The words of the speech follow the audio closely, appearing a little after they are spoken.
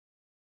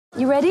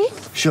You ready?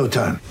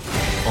 Showtime.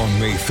 On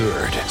May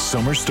 3rd,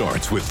 summer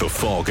starts with The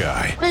Fall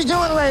Guy. Let's do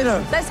it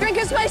later. Let's drink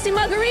a spicy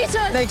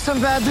margarita. Make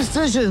some bad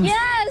decisions.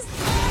 Yes!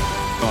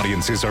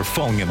 Audiences are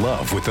falling in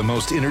love with the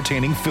most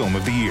entertaining film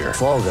of the year.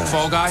 Fall Guy.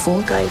 Fall Guy?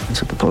 Fall guy.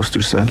 That's what the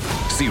poster said.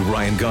 See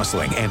Ryan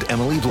Gosling and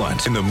Emily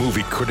Blunt in the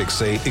movie critics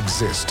say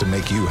exists to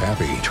make you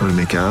happy. Trying to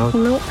make it out?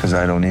 Nope. Because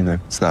I don't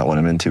either. It's not what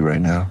I'm into right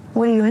now.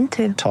 What are you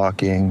into?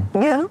 Talking.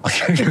 Yeah.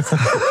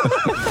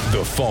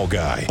 The Fall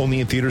Guy.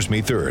 Only in theaters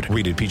May 3rd.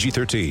 Rated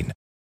PG-13.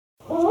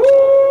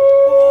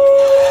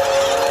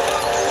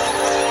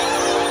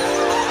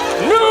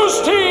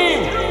 News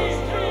team,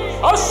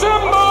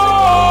 assemble!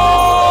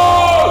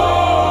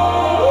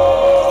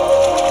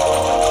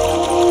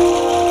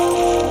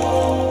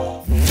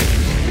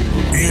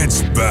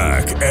 It's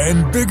back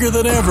and bigger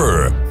than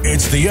ever.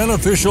 It's the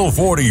unofficial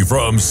 40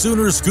 from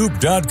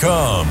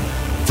Soonerscoop.com.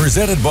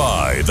 Presented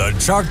by the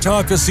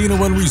Choctaw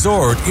Casino and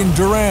Resort in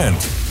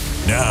Durant.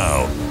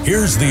 Now,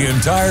 here's the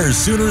entire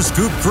Sooner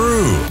Scoop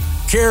crew.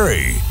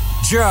 Carrie,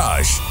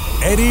 Josh,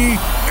 Eddie,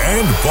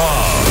 and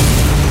Bob.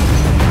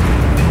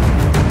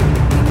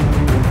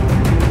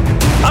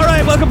 All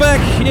right, welcome back.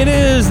 It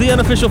is the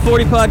unofficial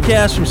 40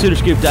 podcast from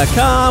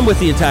Soonerscoop.com with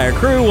the entire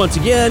crew once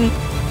again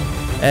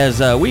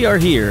as we are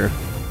here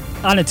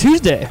on a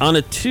Tuesday. On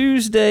a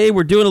Tuesday,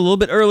 we're doing a little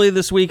bit early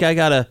this week. I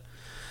got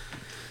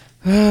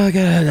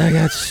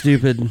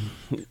stupid.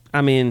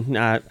 I mean,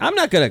 I'm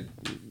not gonna.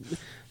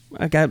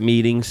 I got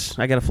meetings.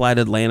 I got to fly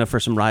to Atlanta for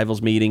some Rivals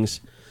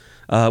meetings,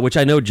 which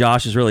I know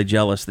Josh is really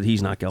jealous that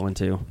he's not going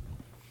to.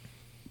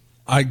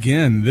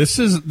 Again, this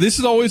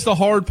is always the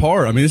hard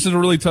part. I mean, this is a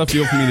really tough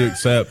deal for me to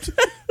accept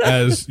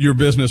as your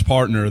business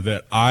partner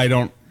that I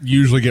don't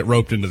usually get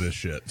roped into this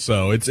shit.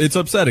 So it's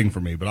upsetting for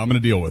me, but I'm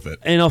going to deal with it.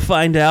 And I'll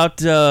find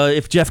out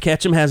if Jeff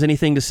Ketchum has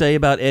anything to say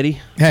about Eddie.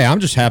 Hey, I'm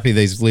just happy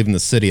that he's leaving the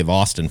city of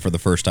Austin for the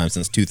first time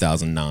since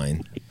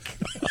 2009.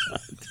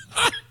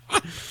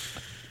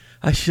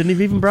 I shouldn't have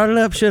even brought it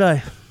up, should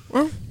I?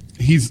 Well,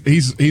 he's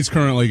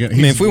currently getting.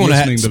 I mean, if we want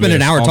to spend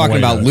an hour talking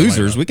about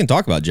losers, we can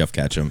talk about Jeff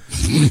Ketchum.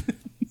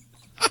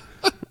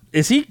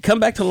 Is he come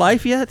back to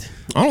life yet?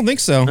 I don't think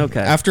so. Okay.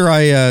 After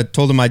I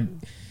told him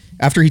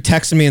after he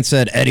texted me and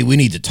said, Eddie, we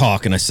need to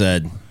talk, and I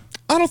said,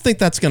 I don't think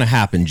that's going to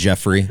happen,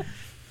 Jeffrey.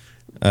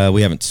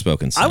 We haven't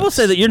spoken since. I will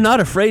say that you're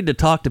not afraid to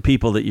talk to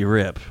people that you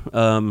rip.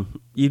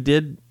 You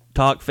did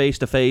talk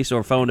face-to-face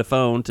or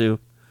phone-to-phone to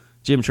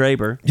Jim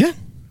Traber. Yeah.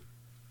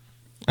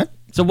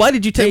 So why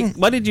did you take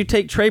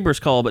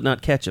Traber's call but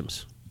not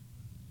Ketchum's?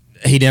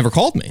 He never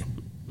called me.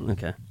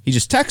 Okay. He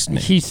just texted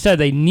me. He said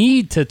they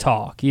need to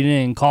talk. You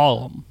didn't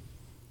call him.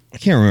 I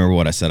can't remember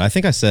what I said. I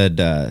think I said,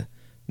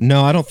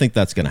 no, I don't think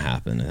that's going to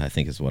happen, I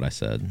think is what I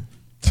said.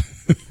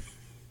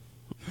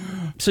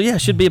 So, yeah,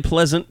 should be a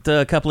pleasant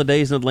couple of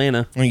days in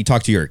Atlanta. When you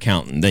talk to your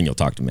accountant, then you'll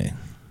talk to me.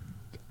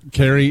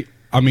 Carrie,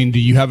 I mean, do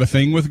you have a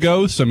thing with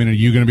ghosts? I mean, are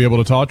you going to be able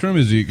to talk to him?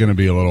 Is he going to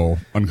be a little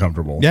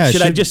uncomfortable? Yeah.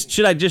 Should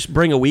I just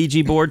bring a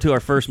Ouija board to our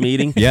first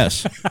meeting?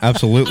 Yes,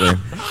 absolutely.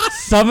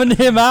 Summon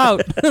him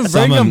out.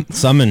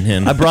 Summon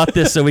him. I brought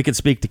this so we could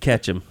speak to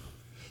Ketchum.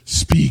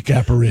 Speak,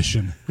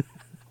 apparition.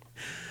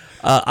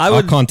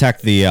 I'll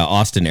contact the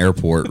Austin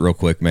airport real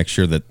quick, make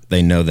sure that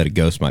they know that a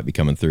ghost might be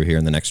coming through here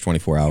in the next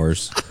 24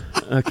 hours.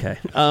 Okay.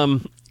 I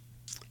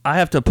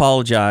have to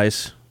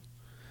apologize,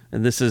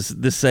 and this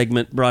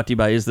segment brought to you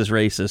by Is This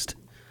Racist?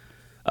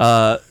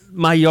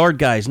 My yard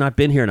guy's not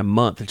been here in a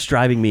month. It's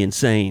driving me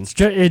insane.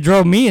 It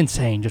drove me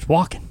insane just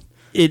walking.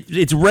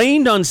 It's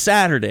rained on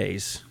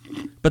Saturdays,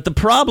 but the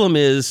problem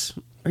is,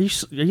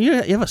 you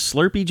have a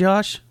Slurpee,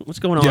 Josh? What's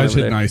going on? Yeah, I was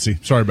was hitting icy.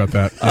 Sorry about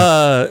that.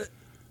 Yeah.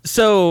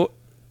 So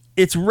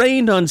it's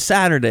rained on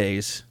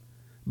Saturdays,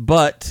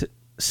 but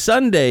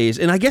Sundays,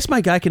 and I guess my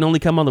guy can only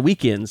come on the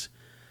weekends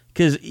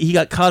because he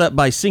got caught up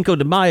by Cinco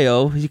de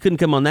Mayo. He couldn't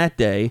come on that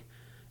day,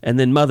 and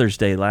then Mother's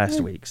Day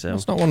last week. So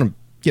it's not want to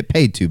get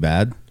paid too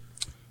bad.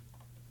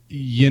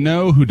 You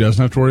know who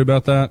doesn't have to worry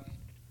about that?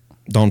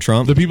 Donald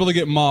Trump. The people that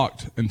get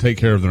mocked and take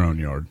care of their own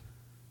yard.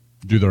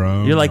 Do their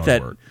own You're like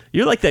that. work.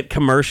 You're like that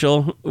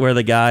commercial where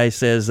the guy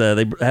says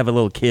they have a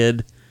little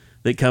kid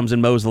that comes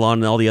and mows the lawn,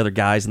 and all the other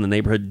guys in the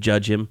neighborhood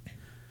judge him.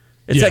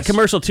 It's Yes. that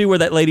commercial too where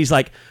that lady's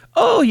like,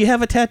 "Oh, you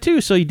have a tattoo,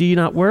 so do you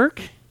not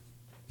work?"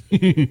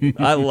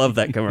 I love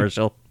that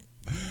commercial.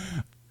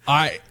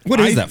 What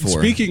is that for?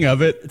 Speaking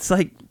of it, It's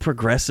like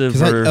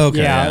progressive.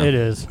 Okay, Yeah, it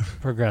is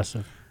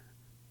progressive.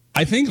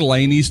 I think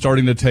Lainey's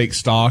starting to take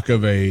stock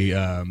of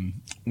a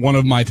one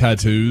of my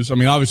tattoos. I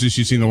mean, obviously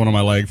she's seen the one on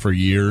my leg for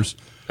years.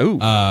 Ooh,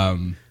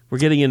 we're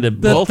getting into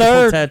The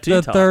multiple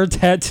tattoo talk. third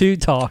tattoo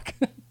talk.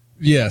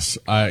 Yes,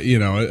 as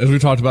we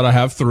talked about, I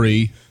have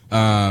 3.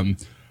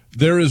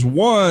 There is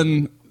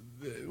one.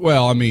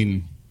 Well, I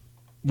mean,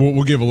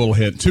 we'll give a little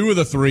hint. 2 of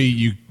the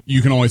 3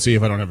 you can only see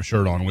if I don't have a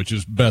shirt on, which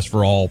is best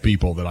for all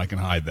people that I can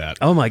hide that.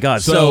 Oh my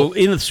God! So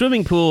in the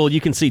swimming pool,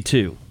 you can see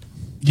 2.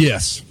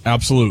 Yes,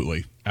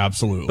 absolutely.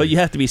 But you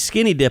have to be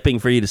skinny dipping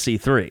for you to see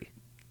 3.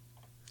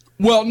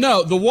 Well,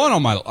 no, the one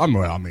on my.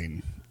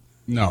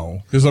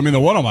 No, because the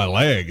one on my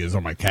leg is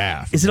on my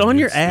calf. Is it on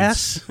your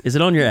ass? Is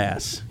it on your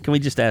ass? Can we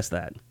just ask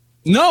that?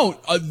 No,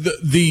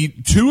 the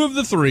two of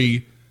the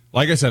three,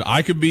 like I said,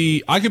 I could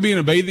be in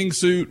a bathing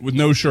suit with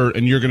no shirt,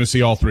 and you're going to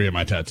see all three of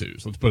my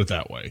tattoos. Let's put it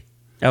that way.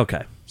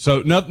 Okay.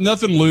 So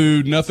nothing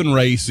lewd, nothing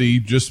racy,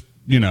 just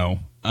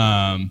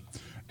and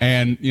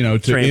to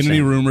Tramp any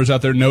stamp. rumors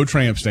out there, no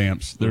tramp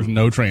stamps. There's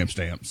no tramp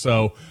stamps.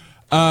 So,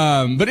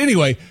 but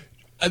anyway,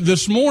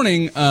 this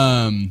morning,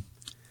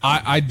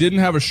 I didn't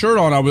have a shirt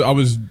on.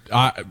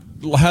 I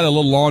had a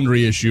little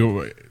laundry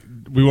issue.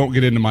 We won't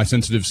get into my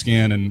sensitive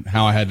skin and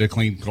how I had to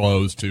clean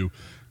clothes to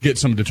get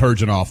some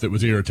detergent off that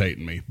was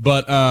irritating me.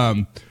 But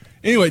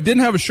anyway,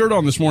 didn't have a shirt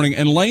on this morning,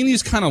 and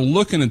Lainey's kind of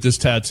looking at this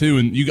tattoo,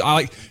 and she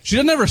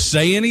doesn't ever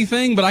say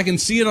anything, but I can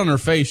see it on her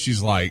face.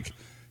 She's like,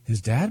 "Has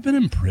Dad been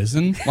in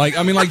prison?" Like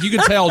you could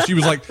tell she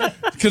was like,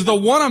 because the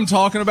one I'm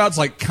talking about is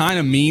like kind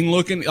of mean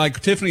looking. Like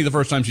Tiffany, the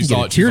first time she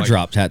saw it,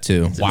 Teardrop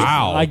tattoo.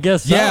 Wow. I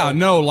guess so. Yeah,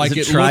 no, like Is it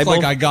it looked tribal?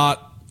 like I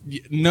got.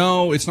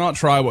 No, it's not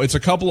tribal. It's a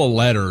couple of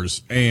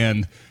letters,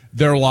 and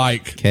they're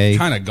like K.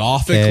 kind of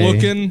gothic K.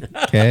 looking.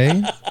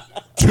 Okay.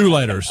 Two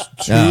letters.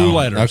 Two Oh,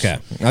 letters. Okay.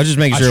 I was just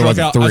making sure it I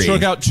wasn't three.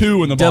 struck out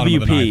two in the bottom of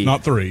the WP. knife,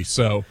 not three.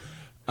 So,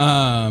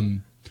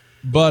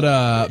 but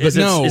Is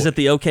no. it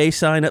the OK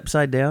sign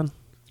upside down?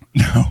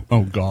 No.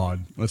 Oh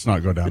God, let's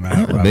not go down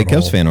that. Big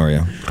Cubs fan, are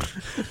you?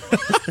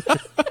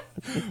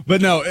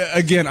 But no,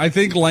 again, I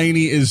think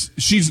Lainey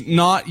she's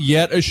not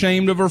yet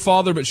ashamed of her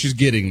father, but she's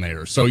getting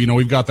there. So,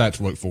 we've got that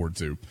to look forward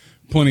to.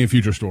 Plenty of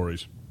future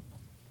stories.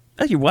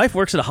 Oh, your wife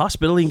works at a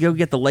hospital. You can go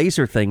get the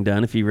laser thing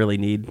done if you really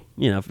need,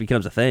 if it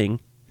becomes a thing.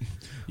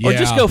 Or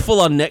just Yeah. go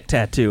full on neck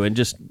tattoo and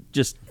just.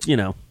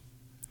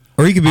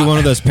 Or you could be one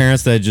of those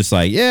parents that just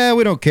like, yeah,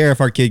 we don't care if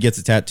our kid gets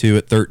a tattoo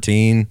at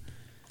 13.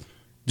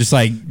 Just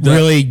like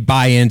really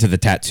buy into the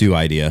tattoo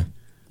idea.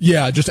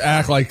 Yeah, just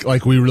act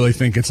like we really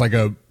think it's like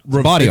a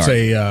body it's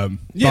art.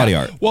 Body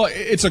art. Well,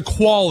 it's a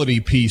quality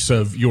piece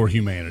of your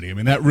humanity. I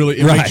mean, that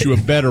really Right. makes you a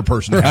better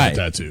person to have Right. a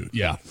tattoo.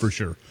 Yeah, for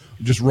sure.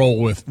 Just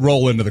roll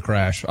into the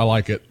crash. I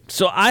like it.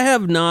 So I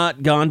have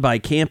not gone by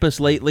campus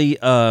lately.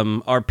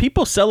 Are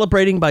people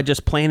celebrating by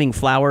just planting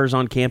flowers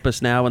on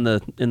campus now in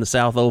the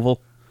South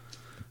Oval?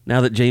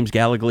 Now that James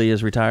Gallagly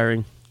is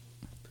retiring?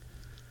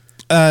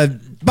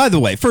 By the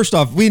way, first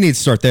off, we need to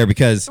start there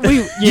because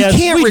you yes,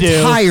 can't we do.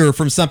 retire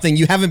from something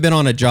you haven't been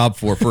on a job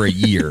for a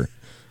year.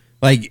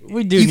 Like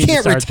We do you need to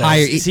can't start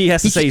retire. there. He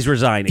has to say he's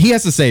resigning. He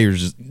has to say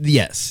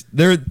yes.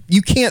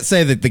 You can't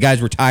say that the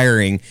guy's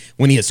retiring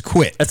when he has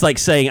quit. That's like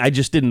saying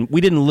we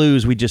didn't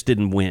lose, we just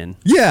didn't win.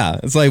 Yeah,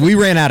 it's like we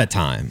ran out of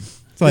time.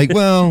 It's like,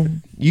 well,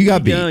 you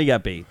got beat. You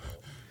got beat.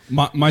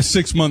 My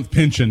 6-month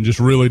pension just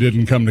really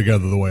didn't come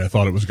together the way I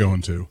thought it was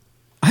going to.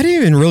 I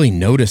didn't even really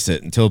notice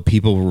it until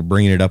people were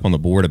bringing it up on the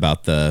board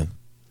about the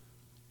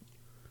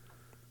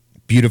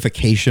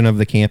beautification of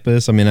the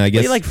campus. I mean, I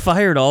guess They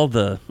fired all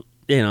the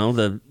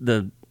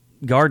the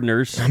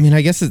gardeners. I mean,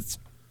 I guess it's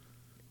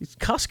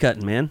cost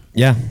cutting, man.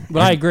 yeah.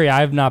 But I agree.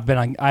 I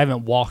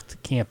haven't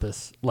walked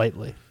campus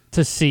lately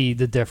to see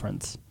the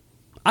difference.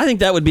 I think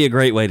that would be a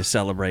great way to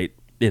celebrate,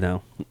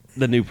 the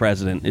new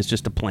president is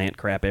just to plant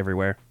crap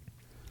everywhere.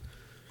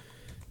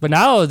 But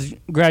now it's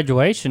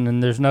graduation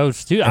and there's no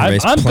student.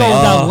 Everybody's I'm playing-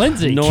 going down Oh,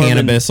 Lindsay.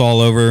 Cannabis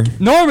all over.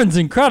 Norman's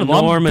incredible.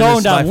 Norman I'm going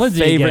is down my Lindsay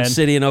favorite again.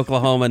 city in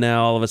Oklahoma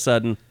now. All of a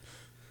sudden,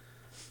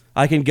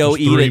 I can go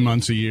Just eat 3 it.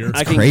 months a year.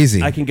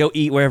 Crazy. I can go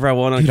eat wherever I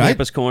want on Dude,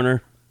 campus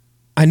corner.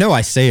 I know I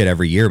say it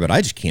every year, but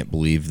I just can't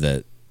believe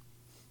that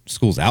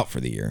school's out for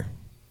the year.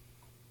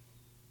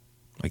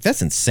 Like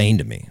that's insane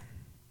to me.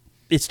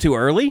 It's too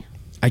early.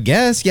 I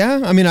guess,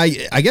 yeah. I mean, I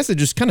guess it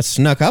just kind of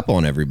snuck up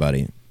on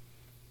everybody.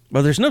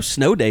 Well, there's no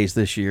snow days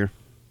this year.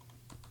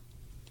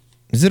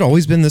 Has it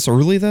always been this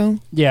early though?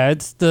 Yeah,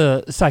 it's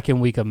the second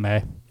week of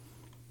May.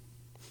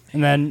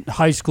 And then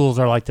high schools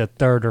are like the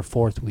third or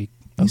fourth week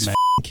of These May.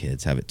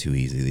 kids have it too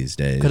easy these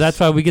days. Because that's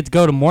why we get to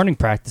go to morning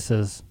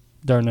practices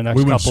during the next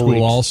We couple went to school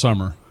weeks. all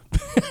summer.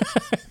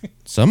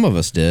 Some of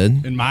us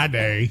did. In my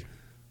day.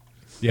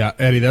 Yeah,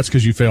 Eddie, that's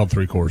because you failed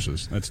 3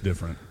 courses. That's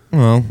different.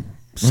 Well,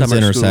 that's Summer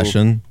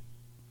intercession.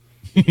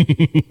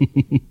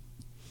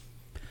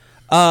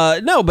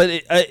 No, but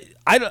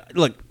I don't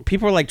look.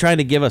 People are trying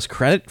to give us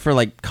credit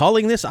for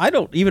calling this. I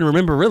don't even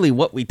remember really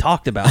what we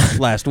talked about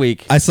last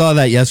week. I saw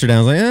that yesterday.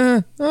 I was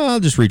like, I'll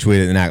just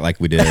retweet it and act like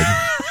we did.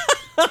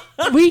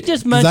 We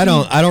just mentioned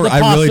I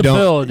really don't.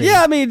 possibility.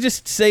 Yeah, I mean,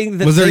 just saying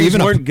that Was there things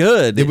even weren't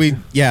good. Did we?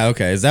 Yeah.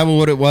 Okay. Is that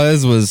what it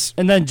was? Was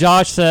And then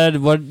Josh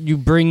said, "What you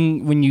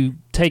bring when you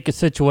take a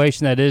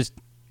situation that is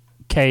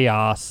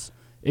chaos,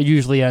 it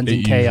usually ends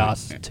in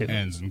chaos too."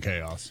 Ends in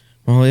chaos.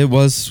 well, it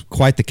was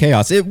quite the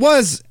chaos. It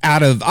was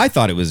I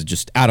thought it was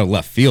just out of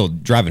left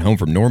field driving home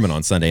from Norman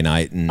on Sunday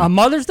night, and On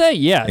Mother's Day,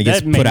 yeah, it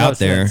gets that made put no out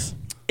there. sense.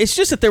 It's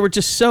just that there were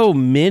just so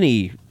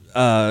many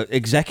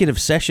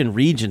executive session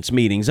regents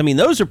meetings. I mean,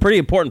 those are pretty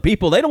important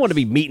people. They don't want to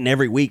be meeting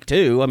every week,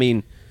 too. I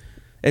mean,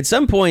 at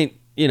some point,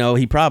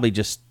 he probably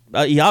just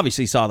he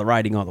obviously saw the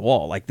writing on the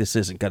wall. Like, this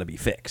isn't going to be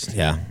fixed.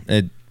 Yeah,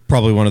 it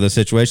probably one of those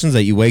situations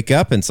that you wake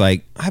up and it's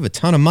like, I have a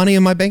ton of money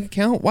in my bank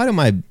account. Why am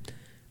I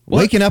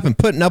waking up and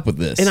putting up with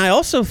this? And I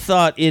also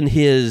thought in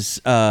his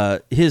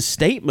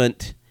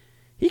statement,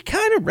 he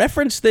kind of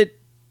referenced that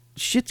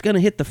shit's going to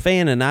hit the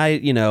fan, and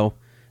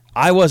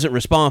I wasn't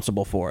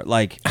responsible for it.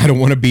 Like, I don't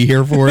want to be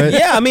here for it.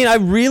 yeah, I mean, I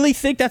really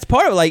think that's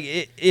part of it. Like,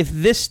 if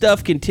this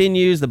stuff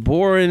continues, the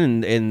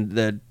Boren and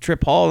the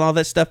Trip Hall and all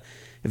that stuff,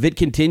 if it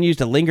continues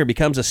to linger,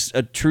 becomes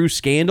a true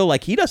scandal,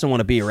 like, he doesn't want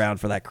to be around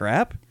for that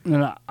crap.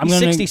 He's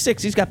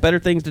 66. He's got better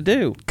things to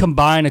do.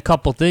 Combine a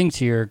couple things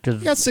here. You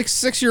got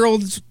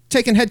 6-year-olds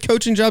taking head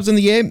coaching jobs in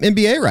the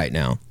NBA right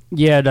now.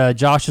 You had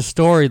Josh's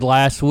story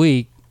last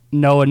week,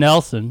 Noah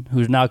Nelson,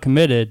 who's now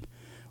committed.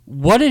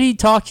 What did he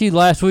talk to you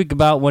last week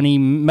about when he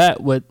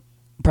met with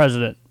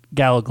President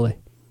Gallagly?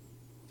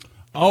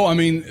 Oh, I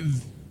mean,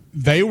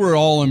 they were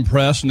all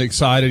impressed and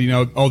excited.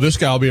 This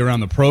guy will be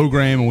around the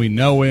program, and we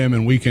know him,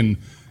 and we can,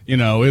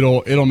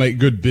 it'll make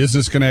good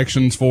business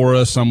connections for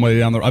us some way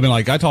down the. I mean,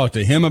 like, I talked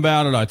to him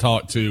about it. I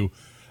talked to,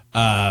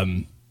 not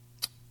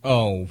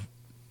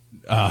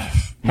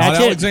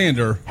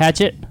Alexander.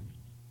 Hatchett.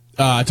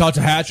 I talked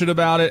to Hatchett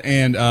about it,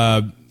 and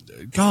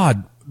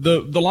God,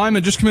 the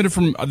lineman just committed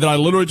from that. I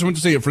literally just went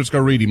to see at Frisco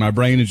Reedy. My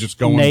brain is just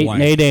going blank.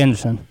 Nate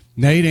Anderson.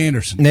 Nate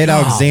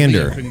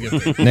Alexander.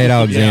 Nate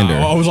Alexander.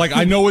 Yeah, I was like,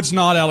 I know it's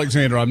not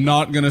Alexander. I'm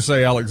not going to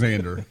say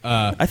Alexander.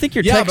 I think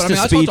your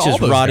text-to-speech is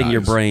rotting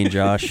your brain,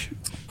 Josh.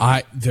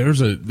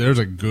 There's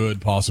a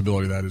good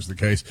possibility that is the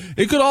case.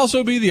 It could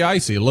also be the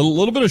icy. A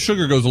little bit of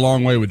sugar goes a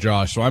long way with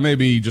Josh, so I may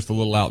be just a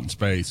little out in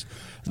space.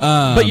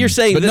 But you're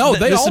saying this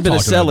has been a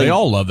selling. They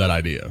all love that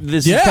idea.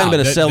 This has kind of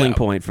been a selling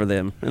point for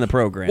them in the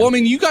program. Well, I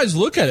mean, you guys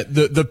look at it.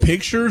 The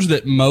pictures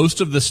that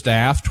most of the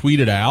staff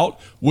tweeted out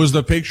was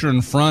the picture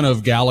in front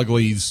of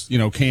Gallagly's,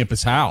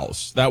 campus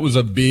house. That was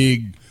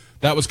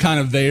kind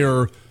of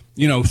their,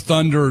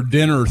 Thunder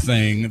dinner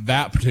thing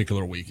that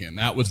particular weekend.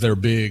 That was their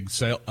big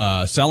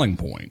selling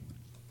point.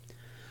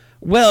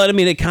 Well, I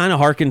mean, it kind of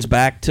harkens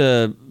back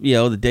to,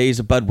 the days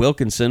of Bud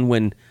Wilkinson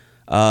when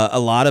a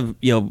lot of,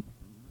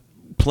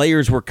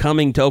 players were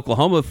coming to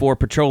Oklahoma for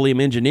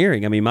petroleum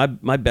engineering. I mean,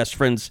 my best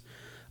friend's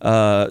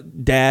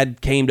dad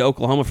came to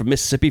Oklahoma from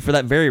Mississippi for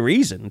that very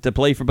reason, to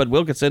play for Bud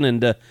Wilkinson,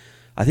 and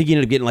I think he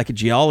ended up getting like a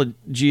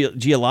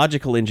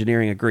geological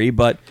engineering degree.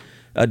 But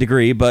I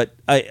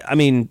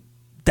mean,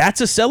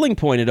 that's a selling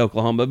point at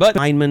Oklahoma. But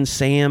lineman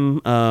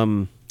Sam,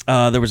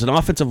 there was an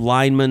offensive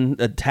lineman,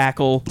 a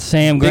tackle,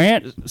 Sam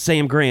Grant,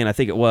 I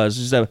think it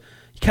was.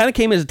 He kind of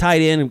came as a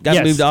tight end and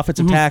got moved to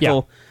offensive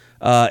tackle. Yeah.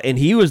 And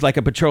he was like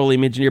a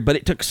petroleum engineer, but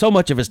it took so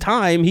much of his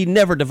time, he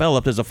never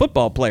developed as a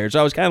football player. So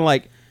I was kind of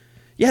like,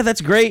 yeah, that's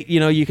great.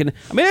 You can,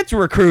 I mean, it's a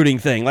recruiting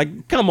thing.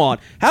 Like, come on.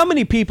 How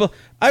many people,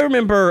 I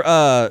remember,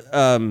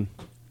 dang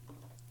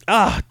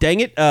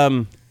it.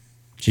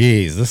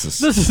 Jeez,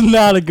 this is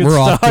not a good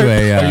start. Off to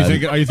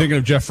a, Are you thinking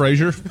of Jeff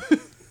Frazier?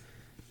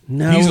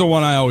 No. He's the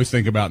one I always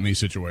think about in these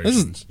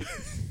situations.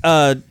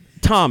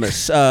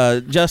 Thomas,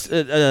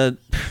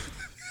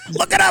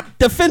 look it up.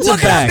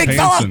 Defensive back. Big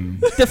fella.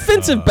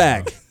 Defensive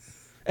back.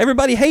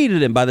 Everybody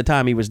hated him by the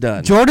time he was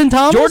done. Jordan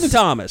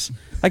Thomas?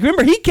 Like,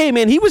 remember, he came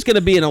in, he was going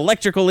to be an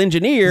electrical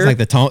engineer. It's like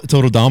the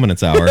Total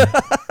Dominance Hour.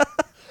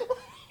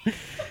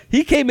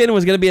 He came in and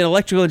was going to be an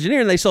electrical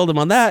engineer, and they sold him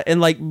on that. And,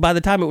 like, by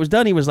the time it was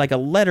done, he was like a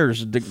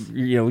letters,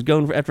 was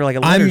going after like a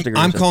letters degree.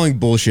 I'm calling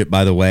bullshit,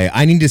 by the way.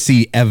 I need to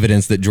see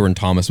evidence that Jordan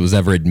Thomas was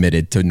ever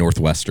admitted to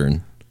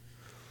Northwestern.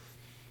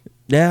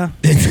 Yeah.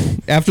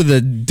 After the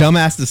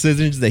dumbass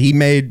decisions that he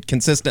made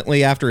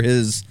consistently after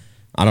his,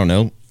 I don't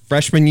know,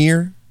 freshman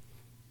year.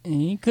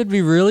 He could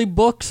be really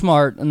book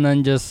smart and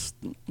then just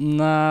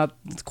not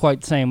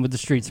quite the same with the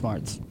street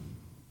smarts.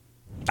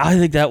 I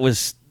think that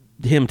was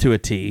him to a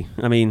T.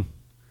 I mean,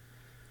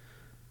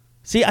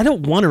 see, I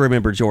don't want to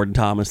remember Jordan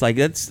Thomas. Like,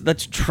 that's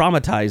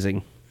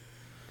traumatizing.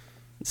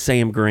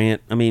 Sam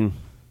Grant. I mean,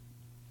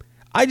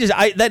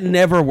 that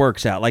never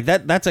works out. Like,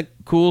 that's a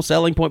cool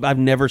selling point, but I've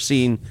never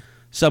seen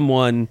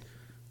someone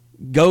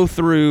go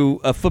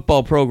through a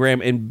football program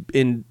and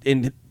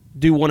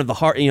do one of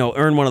the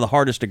earn one of the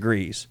hardest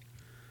degrees.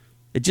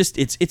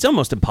 It's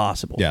almost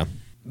impossible. Yeah.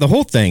 The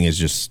whole thing is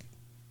just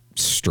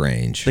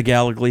strange. The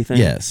Gallagly thing?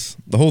 Yes.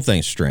 The whole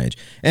thing's strange.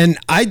 And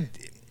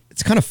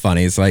it's kind of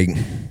funny. It's like,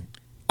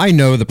 I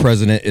know the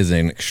president is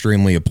an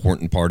extremely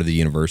important part of the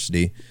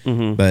university,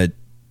 but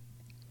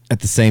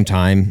at the same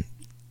time,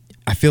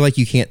 I feel like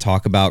you can't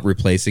talk about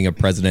replacing a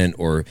president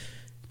or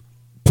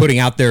putting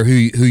out there who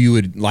you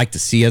would like to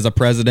see as a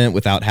president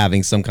without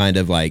having some kind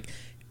of like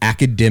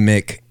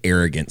academic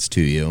arrogance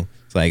to you.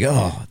 It's like,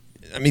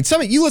 I mean,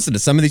 you listen to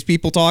some of these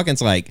people talk, and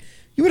it's like,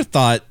 you would have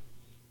thought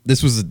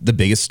this was the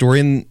biggest story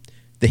in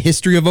the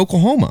history of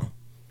Oklahoma.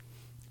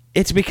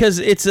 It's because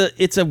it's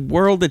a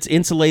world that's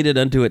insulated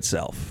unto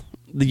itself.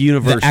 The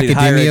university, the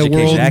higher education,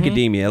 world.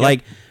 academia. Yep.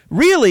 Like,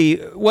 really,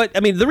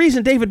 the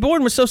reason David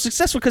Boren was so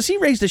successful because he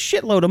raised a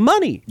shitload of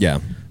money. Yeah.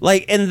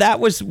 Like, and that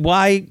was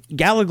why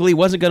Gallagly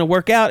wasn't going to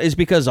work out, is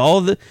because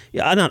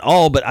not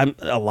all, but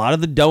a lot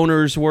of the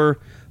donors were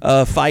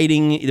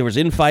fighting. There was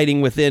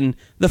infighting within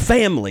the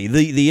family,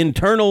 the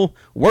internal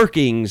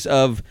workings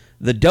of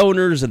the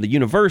donors and the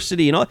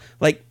university and all.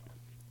 Like,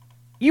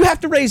 You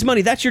have to raise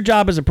money. That's your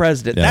job as a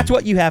president. Yeah. That's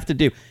what you have to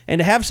do. And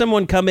to have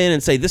someone come in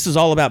and say this is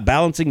all about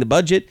balancing the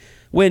budget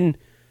when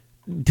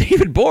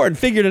David Bourne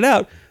figured it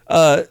out.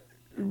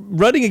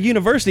 Running a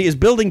university is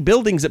building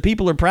buildings that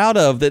people are proud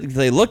of. That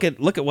they look at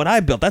what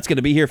I built. That's going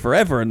to be here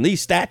forever. And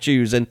these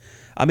statues and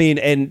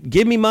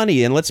give me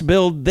money and let's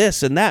build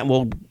this and that.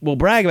 And we'll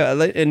brag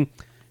about it. And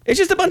it's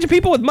just a bunch of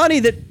people with money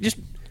that just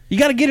you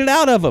got to get it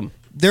out of them.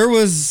 There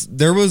was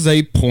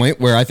a point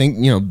where I think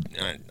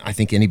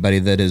anybody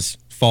that has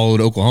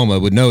followed Oklahoma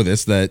would know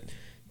this, that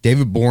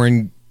David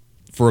Bourne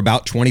for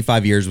about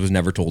 25 years was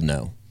never told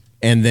no.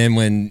 And then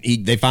when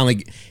they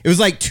finally, it was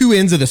like two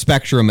ends of the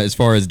spectrum as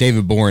far as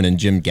David Bourne and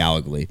Jim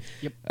Gallagly,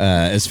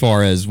 as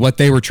far as what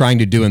they were trying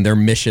to do in their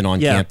mission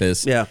on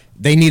campus. Yeah.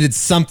 They needed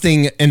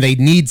something, and they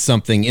need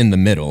something in the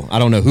middle. I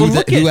don't know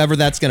whoever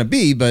that's going to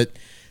be, but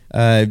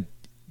I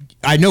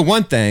know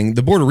one thing: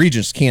 the Board of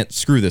Regents can't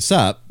screw this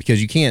up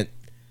because you can't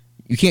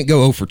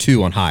go 0 for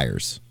 2 on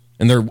hires,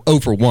 and they're 0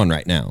 for 1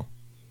 right now.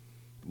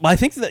 Well, I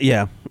think that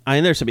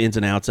there's some ins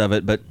and outs of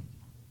it, but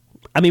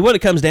I mean, what it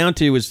comes down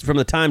to is from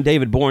the time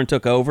David Bourne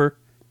took over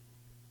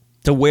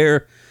to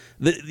where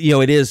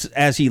it is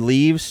as he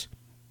leaves,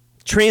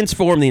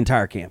 transform the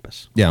entire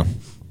campus. Yeah,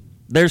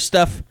 there's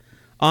stuff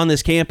on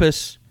this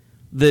campus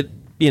that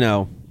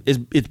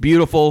it's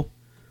beautiful.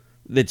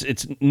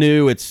 It's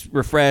new. It's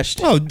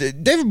refreshed. Oh,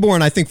 David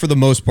Bourne, I think for the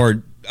most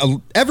part,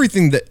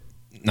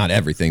 not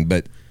everything,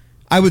 but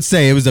I would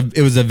say it was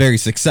a very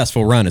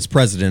successful run as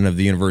president of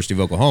the University of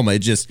Oklahoma. It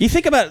just, you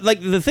think about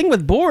the thing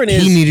with Bourne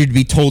is he needed to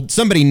be told,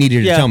 somebody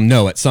needed to tell him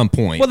no at some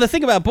point. Well, the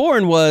thing about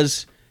Bourne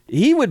was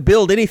he would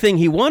build anything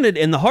he wanted,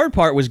 and the hard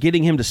part was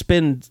getting him to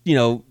spend,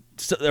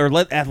 or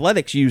let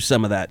athletics use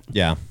some of that.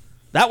 Yeah,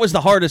 that was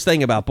the hardest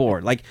thing about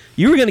Bourne. Like,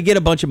 you were going to get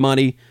a bunch of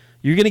money,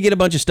 you're going to get a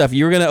bunch of stuff,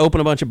 you're going to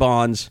open a bunch of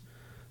bonds,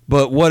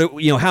 but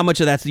how much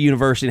of that's the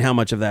university and how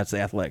much of that's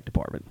the athletic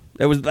department?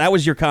 That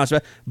was your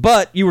concept,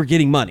 but you were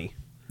getting money.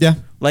 Yeah.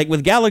 Like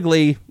with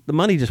Gallagly, the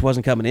money just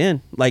wasn't coming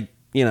in.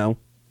 He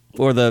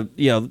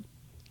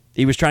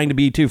was trying to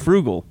be too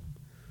frugal.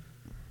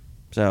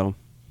 So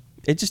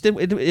it just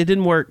it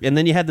didn't work. And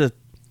then you had the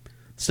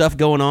stuff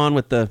going on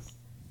with the,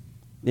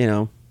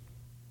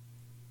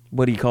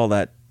 what do you call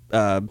that?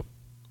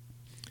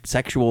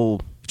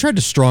 Sexual. He tried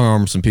to strong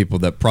arm some people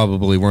that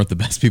probably weren't the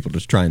best people to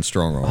try and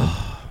strong arm.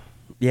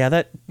 Yeah,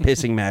 that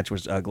pissing match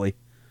was ugly.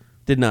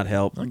 Did not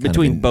help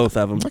between both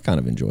of them. I kind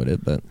of enjoyed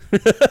it, but.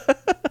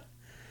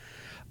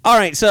 All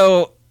right,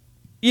 so,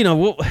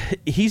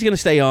 he's going to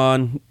stay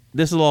on.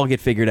 This will all get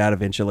figured out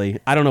eventually.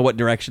 I don't know what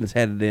direction it's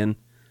headed in,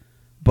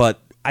 but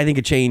I think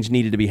a change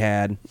needed to be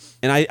had.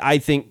 And I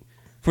think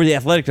for the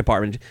athletic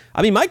department,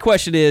 I mean, my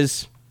question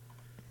is,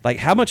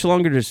 how much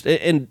longer does,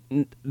 I'm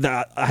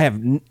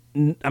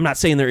not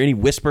saying there are any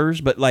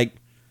whispers, but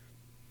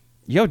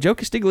Joe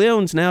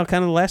Castiglione's now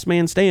kind of the last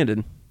man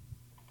standing.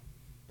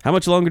 How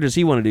much longer does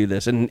he want to do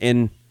this?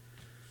 And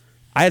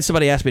I had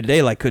somebody ask me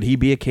today, could he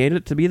be a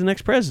candidate to be the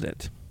next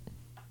president?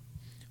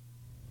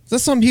 Is that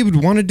something he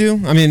would want to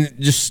do? I mean,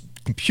 just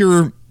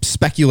pure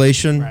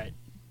speculation. Right.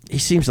 He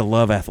seems to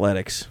love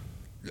athletics.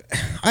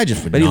 I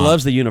just would But not. he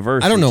loves the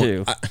university, I don't know.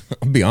 too.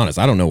 I'll be honest.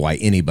 I don't know why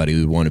anybody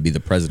would want to be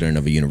the president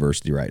of a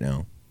university right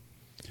now.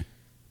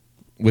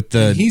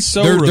 He's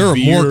so there are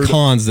more revered.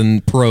 cons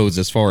than pros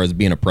as far as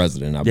being a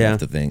president, I would have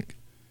to think.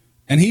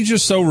 And he's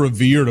just so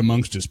revered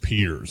amongst his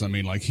peers. I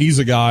mean, he's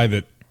a guy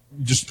that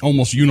just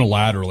almost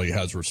unilaterally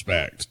has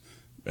respect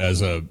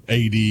as a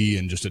AD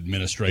and just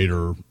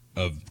administrator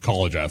of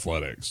college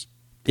athletics.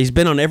 He's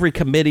been on every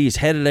committee. He's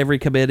headed every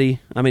committee.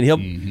 I mean,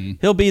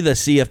 he'll be the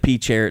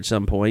CFP chair at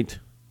some point.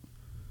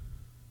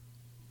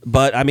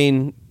 But I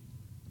mean,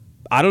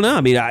 I don't know.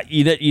 I mean,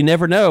 you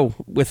never know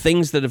with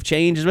things that have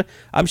changed.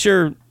 I'm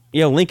sure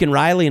Lincoln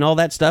Riley and all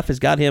that stuff has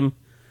got him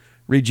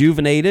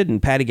rejuvenated, and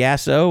Patty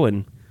Gasso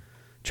and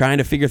trying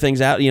to figure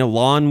things out.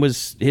 Lon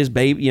was his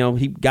baby.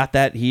 He got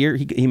that here.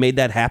 He made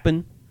that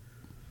happen.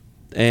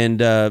 And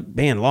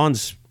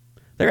Lon's.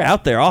 They're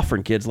out there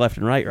offering kids left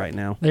and right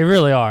now. They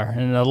really are,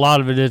 and a lot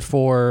of it is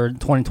for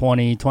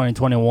 2020,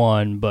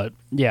 2021. But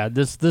yeah,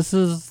 this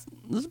is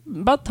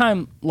about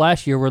time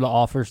last year where the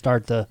offers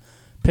start to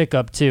pick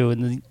up too,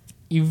 and the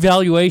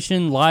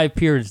evaluation live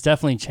period has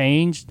definitely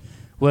changed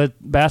with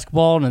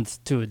basketball, and it's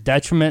to a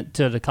detriment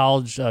to the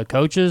college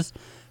coaches.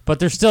 But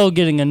they're still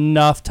getting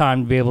enough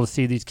time to be able to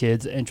see these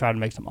kids and try to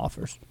make some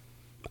offers.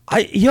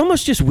 You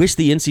almost just wish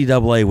the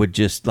NCAA would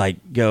just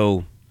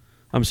go,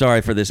 I'm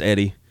sorry for this,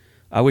 Eddie.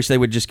 I wish they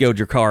would just go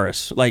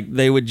Dracarys.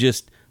 They would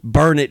just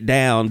burn it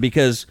down,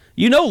 because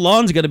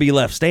Lon's going to be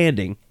left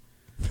standing.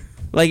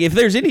 If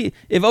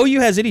OU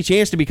has any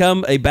chance to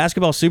become a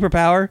basketball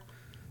superpower,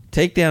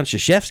 take down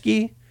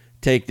Krzyzewski,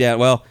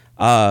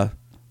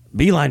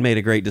 Beeline made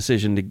a great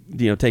decision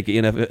to take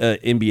an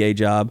NBA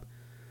job,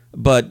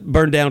 but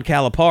burn down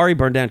Calipari,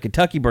 burn down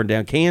Kentucky, burn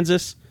down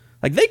Kansas.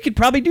 They could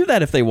probably do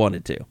that if they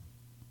wanted to.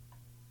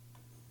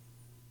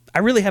 I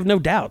really have no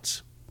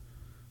doubts.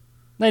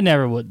 They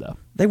never would, though.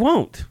 They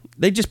won't.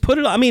 They just put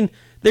it. I mean,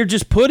 they're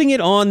just putting it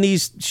on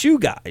these shoe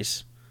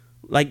guys.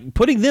 like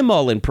putting them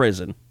all in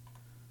prison.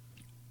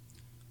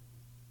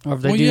 Or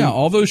if they Well, do, yeah,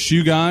 all those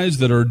shoe guys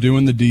that are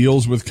doing the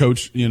deals with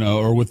Coach,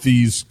 or with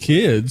these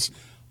kids,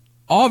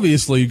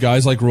 obviously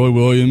guys like Roy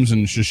Williams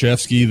and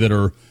Krzyzewski that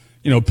are,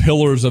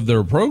 pillars of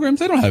their programs,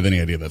 they don't have any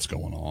idea that's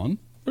going on.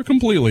 They're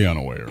completely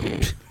unaware.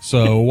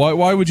 So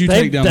why would you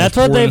take down that's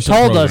those what they've innocent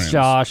told programs? us,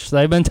 Josh.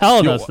 They've been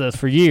telling us this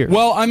for years.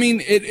 Well, I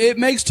mean, it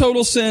makes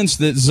total sense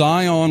that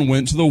Zion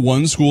went to the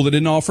one school that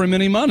didn't offer him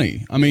any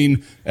money. I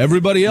mean,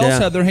 everybody else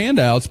had their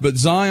handouts, but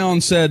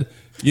Zion said,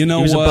 you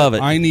know what,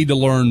 I need to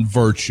learn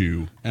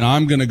virtue, and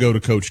I'm going to go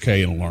to Coach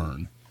K and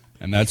learn.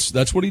 And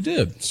that's what he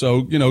did.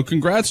 So,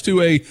 congrats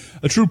to a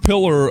true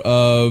pillar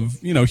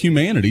of,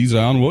 humanity,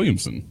 Zion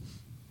Williamson.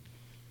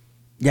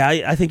 Yeah,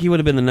 I think he would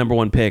have been the number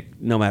one pick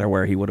no matter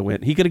where he would have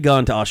went. He could have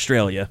gone to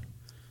Australia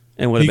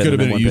and would have been the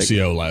number one pick. He could have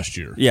been at UCO last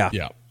year. Yeah.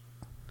 Yeah.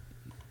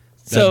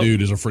 That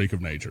dude is a freak of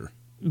nature.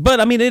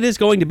 But, I mean, it is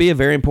going to be a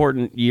very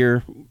important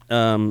year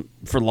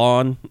for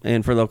Lon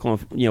and for the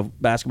Oklahoma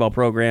basketball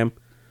program.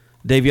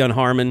 Davion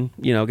Harmon,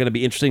 going to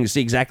be interesting to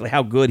see exactly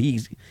how good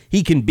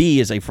he can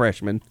be as a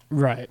freshman.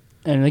 Right.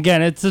 And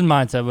again, it's his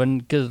mindset.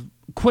 Because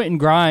Quentin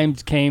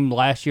Grimes came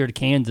last year to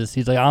Kansas.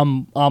 He's like,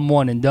 I'm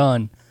one and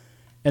done.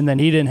 And then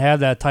he didn't have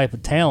that type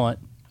of talent.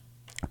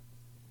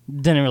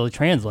 Didn't really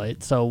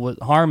translate. So with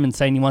Harmon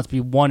saying he wants to be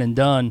one and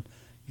done,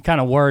 you're kind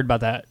of worried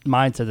about that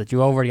mindset that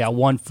you already got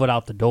 1 foot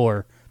out the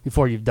door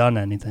before you've done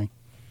anything.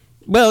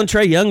 Well, and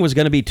Trae Young was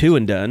going to be 2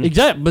 and done.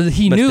 Exactly, but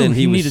he knew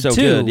he needed so 2.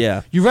 Good,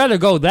 yeah. You'd rather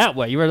go that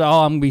way. You'd rather,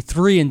 I'm going to be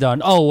 3 and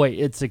done. Oh, wait,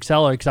 it's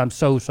accelerated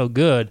because I'm so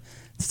good.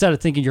 Instead of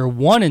thinking you're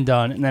 1 and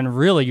done, and then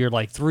really you're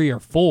like 3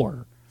 or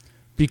 4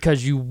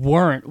 because you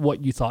weren't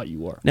what you thought you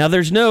were. Now,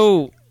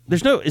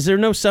 is there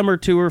no summer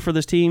tour for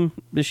this team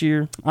this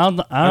year? I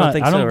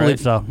don't believe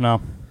so, no.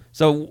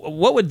 So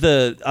what would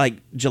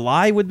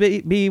July would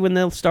be when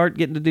they'll start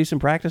getting to do some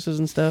practices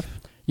and stuff?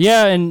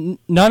 Yeah, and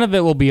none of it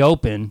will be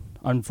open,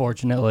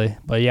 unfortunately.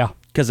 But yeah,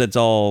 because it's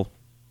all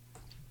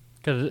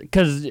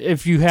because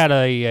if you had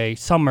a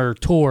summer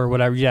tour,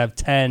 whatever, you'd have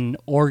 10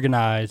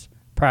 organized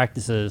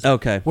practices,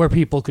 where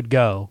people could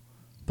go.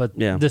 But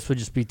this would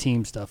just be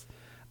team stuff.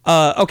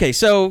 Okay,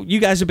 so you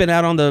guys have been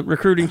out on the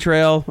recruiting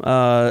trail.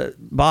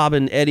 Bob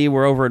and Eddie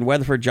were over in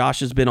Weatherford. Josh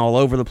has been all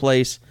over the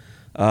place.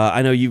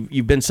 I know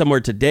you've been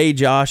somewhere today,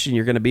 Josh, and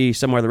you're going to be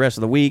somewhere the rest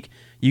of the week.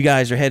 You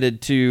guys are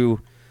headed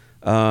to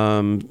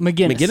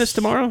McGinnis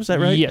tomorrow. Is that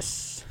right?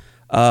 Yes.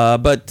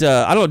 But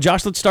I don't know,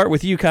 Josh. Let's start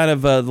with you. Kind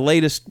of the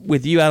latest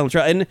with you out on the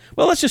trail, and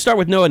let's just start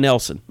with Noah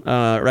Nelson.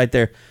 Right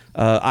there,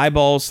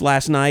 eyeballs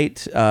last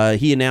night.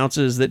 He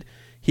announces that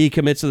he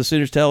commits to the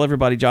Sooners. Tell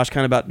everybody, Josh,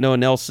 kind of about Noah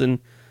Nelson.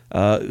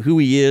 Who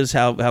he is,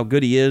 how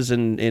good he is,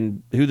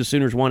 and who the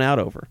Sooners won out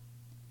over.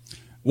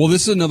 Well,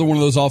 this is another one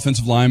of those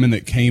offensive linemen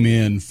that came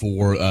in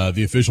for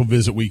the official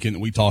visit weekend that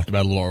we talked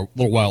about a little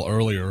while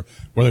earlier,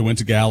 where they went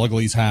to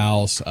Gallagher's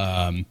house.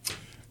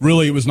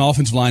 Really, it was an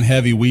offensive line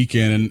heavy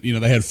weekend,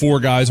 and they had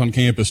 4 guys on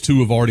campus. 2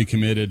 have already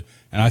committed,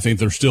 and I think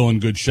they're still in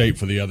good shape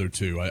for the other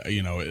 2. At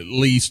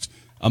least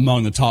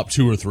among the top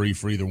 2 or 3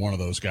 for either one of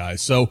those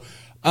guys. So.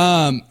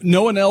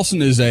 Noah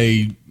Nelson is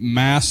a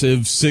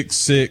massive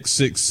 6'6",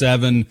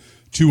 6'7",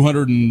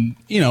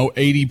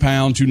 280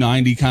 pound,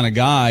 290 kind of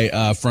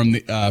guy from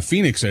the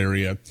Phoenix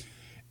area,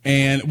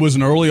 and was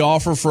an early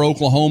offer for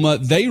Oklahoma.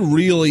 They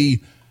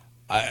really,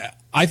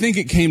 I think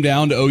it came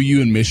down to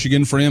OU and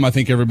Michigan for him. I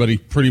think everybody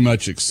pretty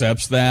much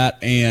accepts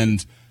that,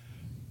 and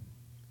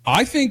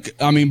I think,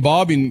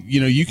 Bob, and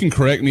you can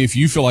correct me if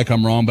you feel like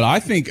I'm wrong, but I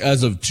think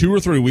as of 2 or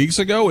 3 weeks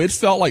ago, it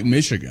felt like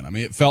Michigan.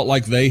 It felt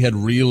like they had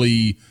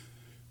really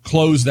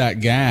close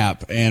that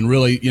gap and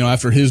really,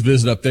 after his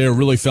visit up there,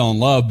 really fell in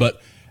love. But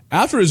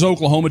after his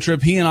Oklahoma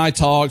trip, he and I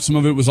talked. Some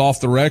of it was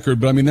off the record,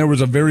 but there was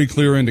a very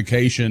clear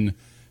indication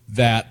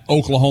that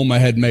Oklahoma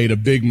had made a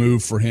big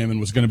move for him and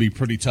was going to be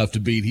pretty tough to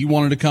beat. He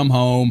wanted to come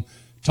home,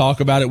 talk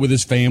about it with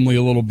his family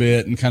a little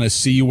bit, and kind of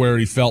see where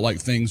he felt like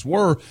things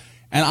were.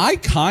 And I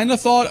kind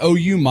of thought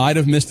OU might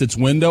have missed its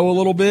window a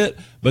little bit,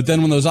 but then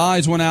when those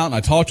eyes went out, and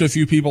I talked to a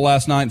few people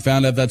last night and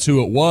found out that's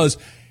who it was,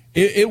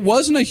 it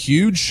wasn't a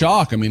huge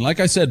shock. Like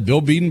I said, Bill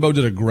Bedenbaugh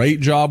did a great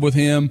job with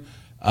him.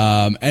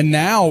 And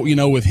now,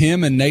 with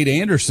him and Nate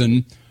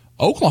Anderson,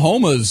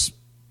 Oklahoma's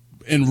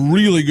in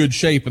really good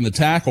shape in the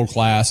tackle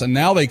class. And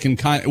now they can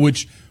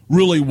which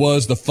really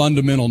was the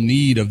fundamental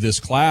need of this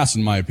class,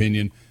 in my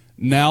opinion.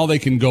 Now they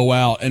can go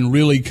out and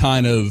really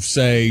kind of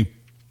say,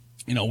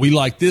 we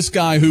like this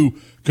guy who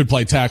could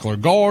play tackle or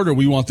guard, or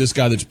we want this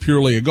guy that's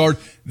purely a guard.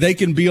 They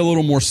can be a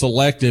little more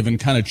selective and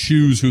kind of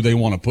choose who they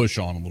want to push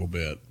on a little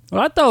bit.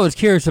 Well, I thought I was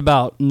curious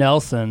about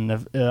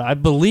Nelson. I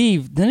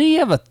believe, didn't he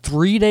have a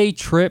 3-day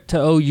trip to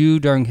OU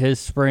during his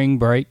spring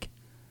break?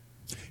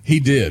 He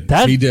did.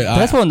 He did.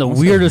 That's one of the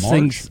weirdest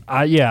things.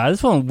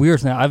 That's one of the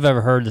weirdest things I've ever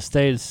heard, to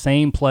stay at the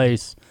same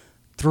place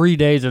 3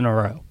 days in a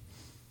row.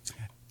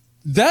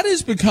 That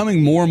is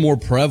becoming more and more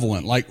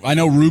prevalent. Like, I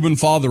know Ruben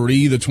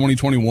Fatheree, the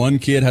 2021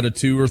 kid, had a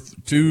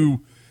two.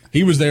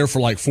 He was there for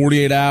like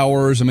 48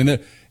 hours.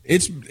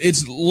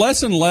 it's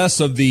less and less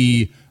of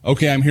the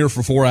okay, I'm here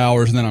for 4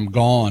 hours and then I'm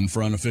gone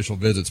for unofficial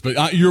visits.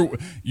 But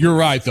you're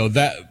right though,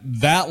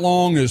 that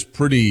long is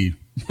pretty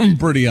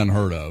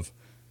unheard of.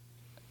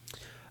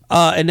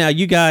 And now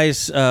you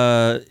guys,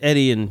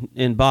 Eddie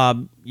and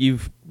Bob,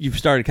 you've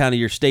started kind of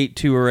your state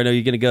tour. I know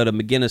you're going to go to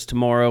McGinnis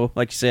tomorrow,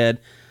 like you said,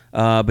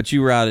 but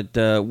you were out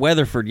at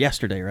Weatherford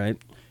yesterday, right?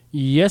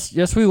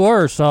 Yes, we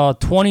were. Saw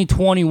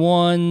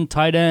 2021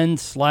 tight end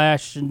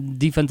 /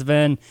 defensive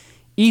end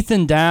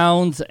Ethan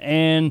Downs,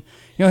 and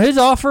his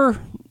offer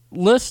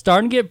list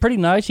starting to get pretty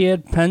nice. He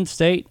had Penn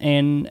State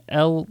and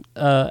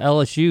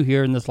LSU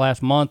here in this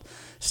last month.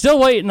 Still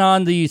waiting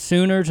on the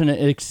Sooners, and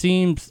it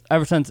seems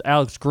ever since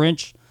Alex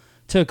Grinch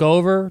took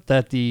over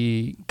that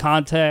the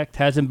contact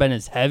hasn't been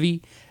as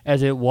heavy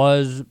as it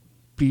was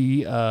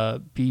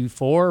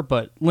before.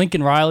 But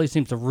Lincoln Riley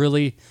seems to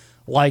really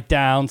like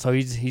Downs, so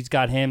he's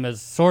got him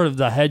as sort of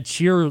the head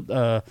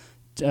cheerleader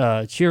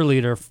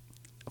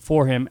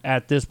for him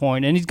at this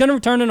point. And he's going to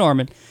return to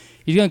Norman.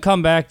 He's going to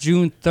come back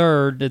June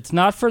 3rd. It's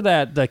not for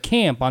the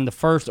camp on the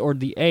 1st or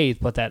the 8th,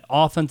 but that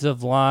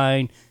offensive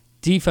line,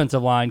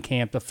 defensive line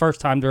camp, the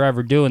first time they're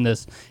ever doing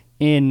this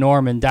in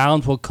Norman.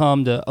 Downs will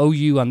come to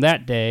OU on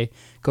that day,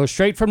 go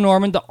straight from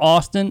Norman to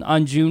Austin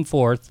on June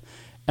 4th,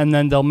 and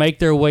then they'll make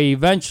their way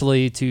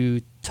eventually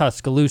to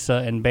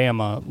Tuscaloosa and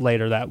Bama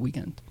later that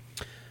weekend.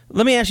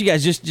 Let me ask you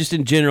guys, just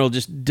in general,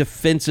 just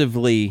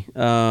defensively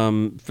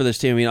for this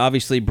team. I mean,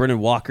 obviously, Brennan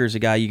Walker's a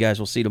guy you guys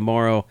will see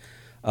tomorrow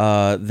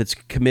that's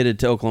committed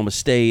to Oklahoma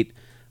State.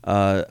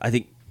 I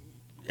think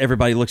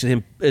everybody looks at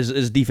him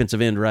as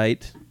defensive end,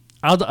 right?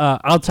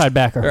 Outside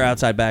backer. Or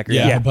outside backer.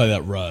 Yeah, he'll play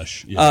that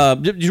rush. Yeah.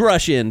 Just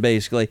rush in,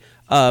 basically.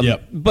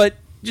 Yep. But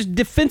just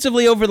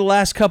defensively over the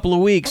last couple of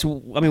weeks,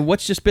 I mean,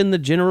 what's just been the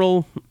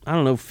general,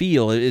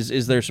 feel?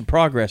 Is there some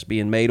progress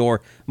being made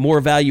or more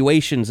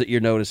evaluations that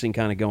you're noticing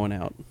kind of going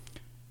out?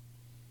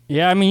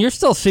 Yeah, I mean, you're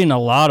still seeing a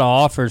lot of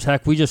offers.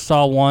 Heck, we just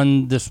saw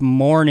one this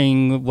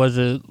morning. Was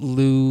it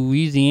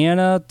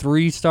Louisiana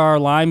 3-star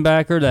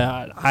linebacker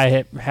that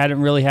I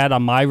hadn't really had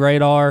on my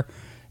radar?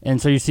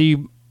 And so you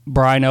see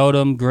Brian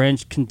Odom,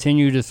 Grinch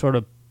continue to sort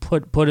of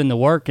put in the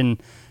work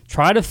and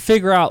try to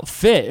figure out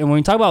fit. And when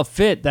you talk about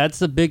fit, that's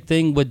the big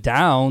thing with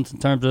Downs in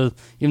terms of,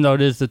 even though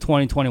it is the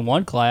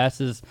 2021 class,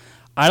 is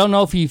I don't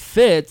know if he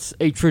fits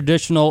a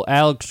traditional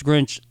Alex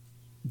Grinch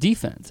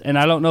defense. And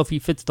I don't know if he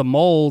fits the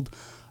mold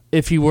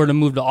if he were to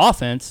move to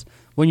offense.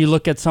 When you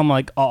look at someone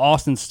like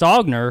Austin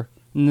Stogner,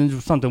 and this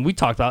was something we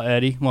talked about,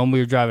 Eddie, when we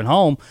were driving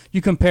home,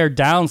 you compare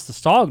Downs to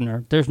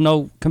Stogner, there's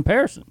no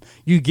comparison.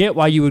 You get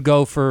why you would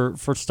go for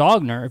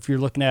Stogner if you're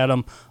looking at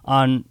him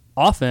on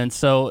offense.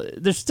 So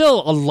there's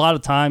still a lot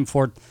of time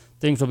for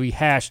things will be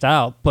hashed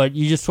out, but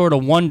you just sort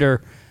of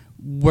wonder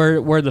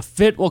where the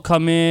fit will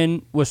come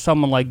in with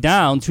someone like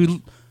Downs,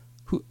 who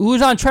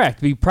is on track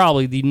to be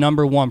probably the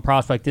number one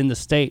prospect in the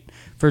state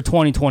for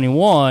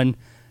 2021.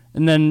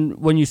 And then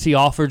when you see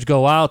offers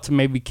go out to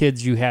maybe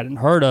kids you hadn't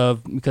heard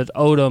of, because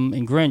Odom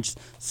and Grinch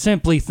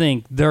simply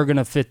think they're going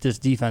to fit this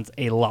defense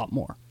a lot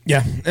more.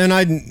 Yeah, and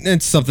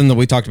it's something that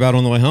we talked about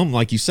on the way home,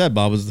 like you said,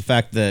 Bob, was the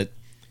fact that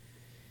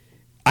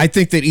I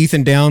think that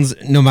Ethan Downs,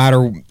 no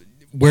matter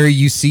where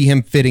you see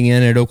him fitting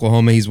in at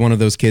Oklahoma, he's one of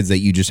those kids that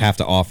you just have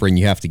to offer and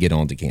you have to get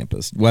onto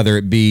campus, whether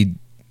it be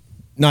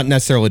not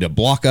necessarily to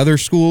block other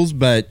schools,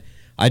 but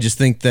I just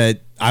think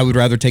that I would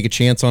rather take a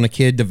chance on a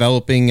kid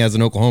developing as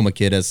an Oklahoma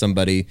kid as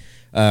somebody,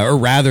 or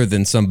rather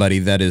than somebody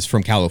that is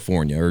from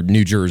California or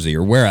New Jersey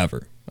or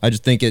wherever. I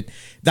just think if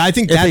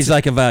he's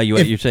like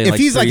evaluate, you're saying if like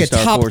he's like a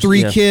top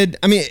 3 yeah. kid.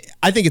 I mean,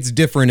 I think it's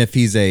different if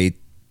he's a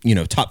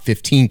top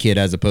 15 kid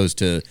as opposed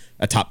to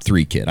a top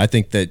 3 kid. I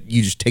think that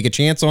you just take a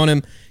chance on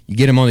him, you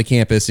get him on the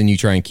campus, and you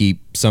try and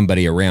keep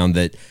somebody around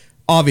that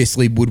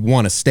obviously would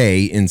want to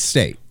stay in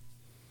state.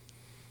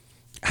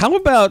 How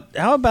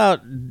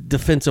about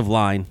defensive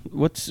line?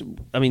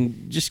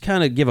 Just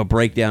kind of give a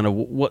breakdown of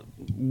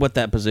what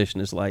that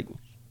position is like,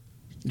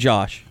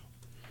 Josh.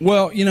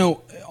 Well,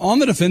 on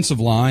the defensive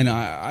line,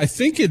 I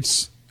think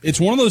it's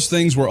one of those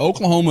things where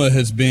Oklahoma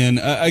has been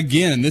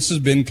again. This has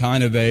been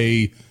kind of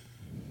a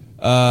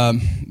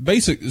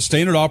basic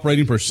standard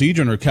operating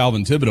procedure under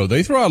Calvin Thibodeau.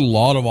 They throw out a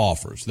lot of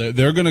offers.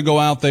 They're going to go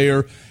out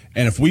there,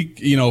 and if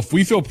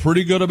we feel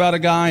pretty good about a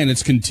guy and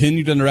it's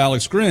continued under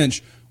Alex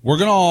Grinch, we're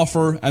going to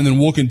offer, and then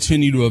we'll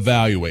continue to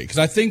evaluate. Because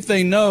I think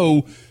they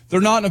know they're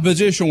not in a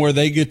position where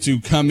they get to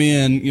come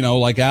in,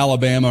 like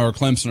Alabama or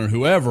Clemson or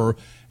whoever,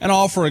 and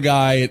offer a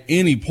guy at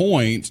any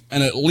point,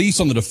 and at least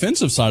on the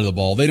defensive side of the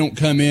ball, they don't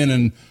come in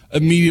and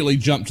immediately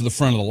jump to the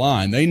front of the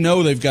line. They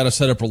know they've got to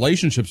set up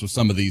relationships with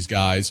some of these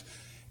guys.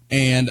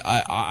 And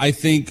I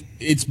think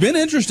it's been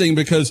interesting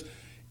because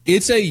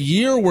it's a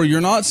year where you're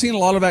not seeing a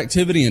lot of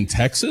activity in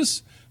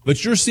Texas,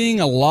 but you're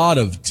seeing a lot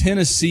of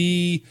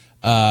Tennessee,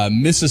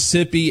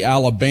 Mississippi,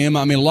 Alabama.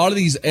 I mean, a lot of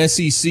these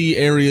SEC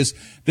areas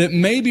that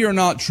maybe are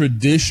not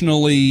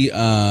traditionally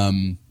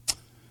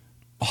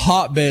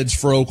hotbeds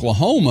for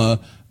Oklahoma,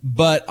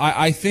 but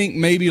I think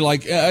maybe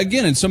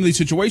again, in some of these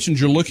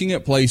situations, you're looking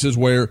at places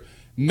where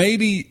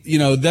maybe,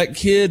 that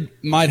kid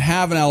might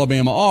have an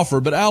Alabama offer,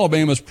 but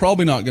Alabama's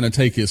probably not going to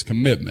take his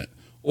commitment.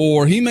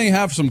 Or he may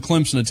have some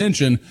Clemson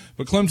attention,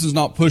 but Clemson's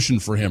not pushing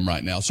for him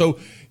right now. So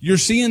you're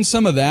seeing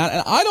some of that.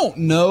 And I don't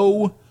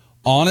know,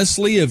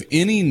 honestly, of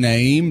any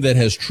name that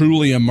has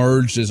truly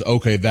emerged as,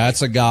 okay,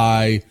 that's a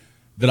guy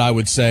that I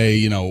would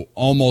say,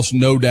 almost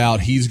no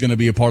doubt he's going to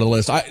be a part of the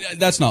list.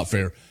 That's not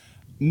fair.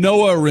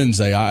 Noah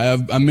Arinze,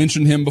 I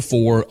mentioned him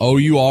before.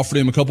 OU offered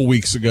him a couple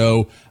weeks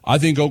ago. I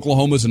think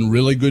Oklahoma's in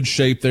really good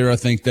shape there. I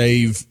think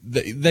they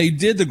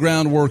did the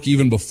groundwork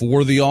even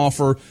before the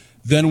offer.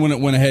 Then when it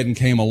went ahead and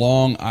came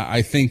along,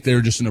 I think they're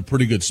just in a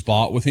pretty good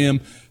spot with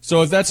him.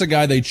 So if that's a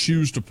guy they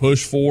choose to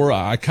push for,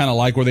 I kind of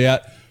like where they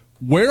at.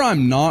 Where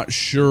I'm not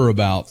sure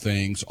about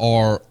things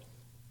are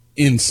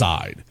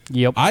inside.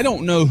 Yep. I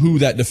don't know who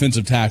that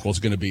defensive tackle is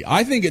going to be.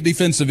 I think at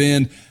defensive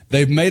end,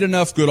 they've made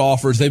enough good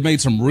offers. They've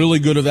made some really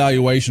good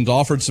evaluations,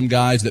 offered some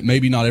guys that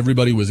maybe not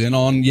everybody was in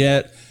on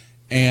yet.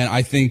 And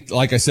I think,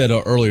 like I said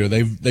earlier,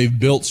 they've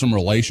built some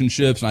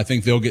relationships, and I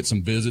think they'll get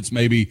some visits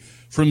maybe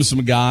from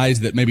some guys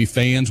that maybe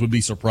fans would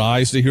be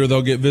surprised to hear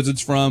they'll get visits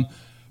from.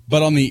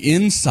 But on the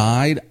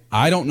inside,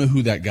 I don't know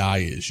who that guy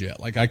is yet.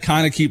 Like, I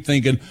kind of keep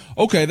thinking,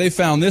 okay, they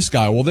found this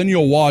guy. Well, then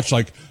you'll watch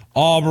like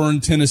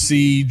Auburn,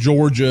 Tennessee,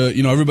 Georgia,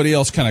 everybody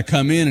else kind of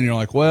come in, and you're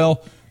like,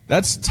 well,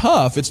 that's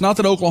tough. It's not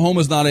that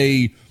Oklahoma's not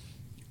a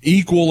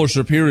equal or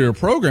superior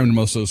program to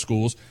most of those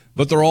schools,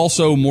 but they're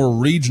also more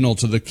regional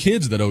to the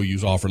kids that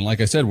OU's offering.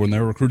 Like I said, when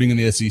they're recruiting in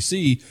the SEC,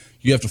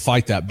 you have to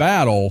fight that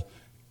battle.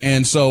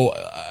 And so,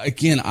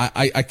 again,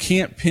 I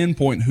can't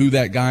pinpoint who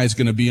that guy is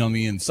going to be on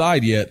the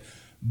inside yet,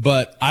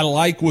 but I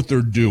like what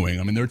they're doing.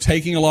 I mean, they're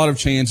taking a lot of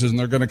chances, and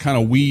they're going to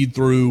kind of weed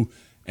through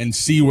and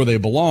see where they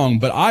belong.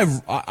 But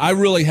I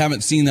really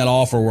haven't seen that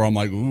offer where I'm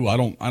like, ooh, I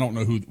don't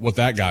know what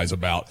that guy's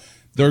about.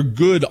 They're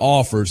good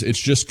offers. It's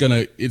just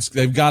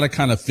they've got to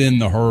kind of thin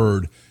the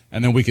herd,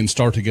 and then we can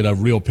start to get a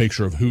real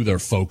picture of who their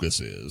focus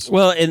is.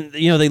 Well, and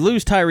they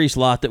lose Tyrese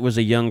Lott, that was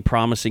a young,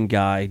 promising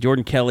guy.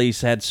 Jordan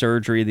Kelly's had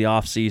surgery in the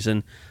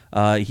offseason.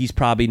 He's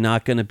probably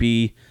not going to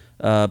be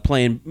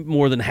playing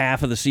more than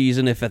half of the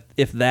season, if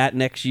that,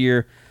 next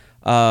year.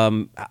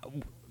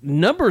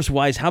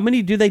 Numbers-wise, how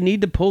many do they need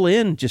to pull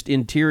in, just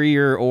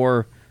interior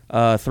or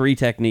three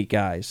technique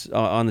guys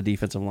on the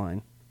defensive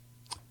line?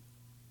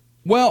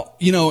 Well,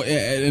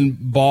 and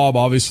Bob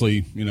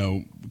obviously,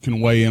 can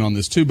weigh in on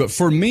this too. But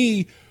for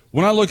me,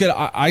 when I look at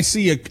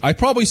it, I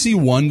probably see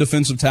one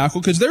defensive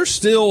tackle, because there's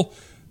still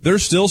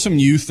some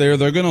youth there.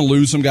 They're going to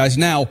lose some guys.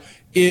 Now,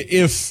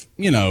 if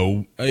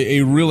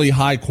a really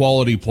high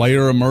quality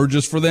player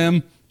emerges for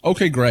them,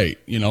 okay, great.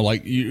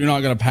 Like, you're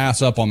not going to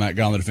pass up on that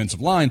guy on the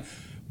defensive line.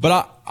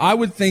 But I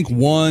would think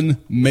one,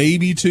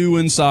 maybe two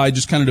inside,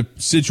 just kind of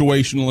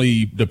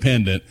situationally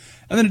dependent.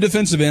 And then a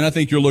defensive end, I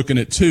think you're looking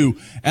at two.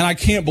 And I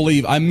can't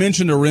believe I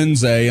mentioned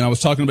Arinze, and I was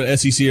talking about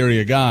SEC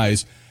area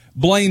guys.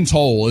 Blaine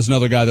Toll is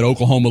another guy that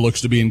Oklahoma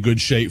looks to be in good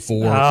shape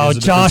for. Oh,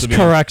 Josh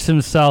corrects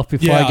himself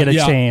before I get a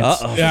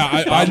chance. Uh-oh.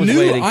 Yeah,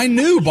 I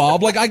knew,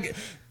 Bob. Like,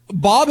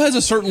 Bob has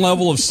a certain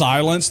level of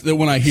silence that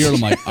when I hear it, I'm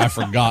like, I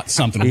forgot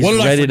something. He's what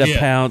did ready I forget? to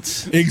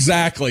pounce.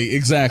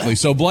 Exactly.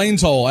 So Blaine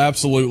Toll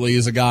absolutely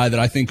is a guy that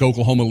I think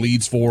Oklahoma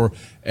leads for,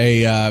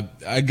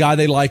 a guy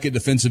they like at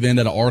defensive end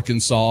out of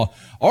Arkansas.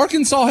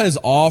 Arkansas has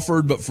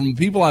offered, but from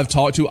people I've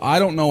talked to, I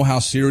don't know how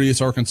serious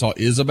Arkansas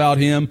is about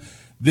him.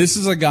 This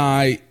is a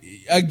guy,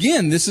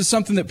 again, this is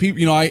something that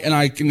people,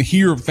 I can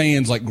hear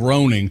fans like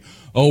groaning,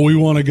 oh, we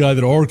want a guy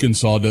that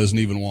Arkansas doesn't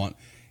even want.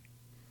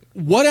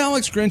 What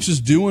Alex Grinch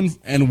is doing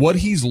and what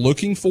he's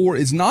looking for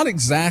is not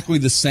exactly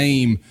the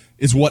same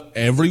as what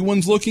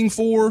everyone's looking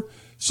for.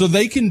 So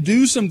they can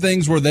do some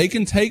things where they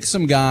can take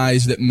some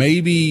guys that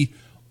maybe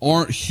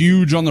aren't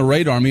huge on the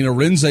radar. I mean,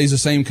 Arinze's the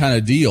same kind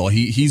of deal.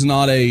 He's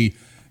not a,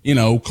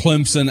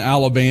 Clemson,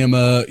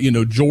 Alabama,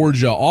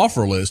 Georgia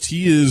offer list.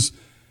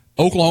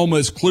 Oklahoma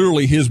is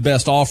clearly his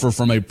best offer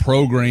from a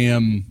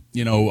program,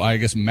 I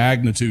guess,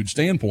 magnitude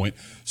standpoint.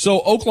 So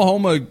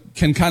Oklahoma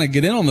can kind of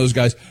get in on those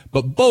guys,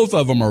 but both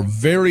of them are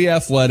very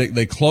athletic.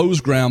 They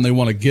close ground. They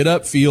want to get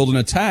upfield and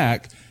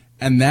attack,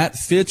 and that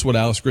fits what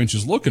Alex Grinch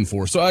is looking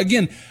for. So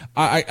again,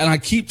 I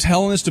keep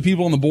telling this to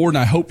people on the board,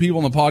 and I hope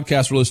people on the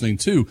podcast are listening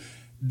too.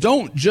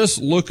 Don't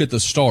just look at the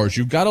stars.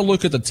 You've got to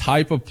look at the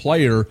type of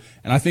player,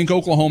 and I think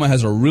Oklahoma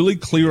has a really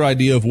clear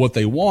idea of what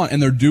they want,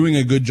 and they're doing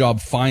a good job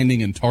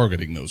finding and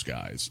targeting those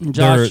guys.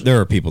 Josh,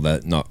 there are people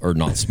that are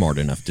not smart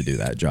enough to do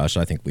that, Josh.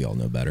 I think we all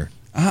know better.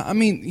 I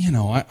mean,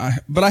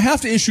 but I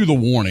have to issue the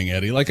warning,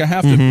 Eddie. Like, I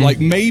have to, like,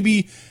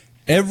 maybe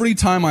every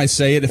time I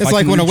say it, if it's I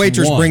like can when a reach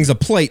waitress one, brings a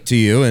plate to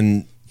you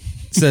and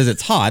says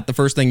it's hot, the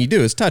first thing you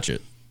do is touch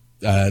it.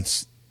 I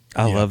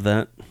love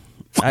that.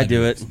 I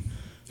do it.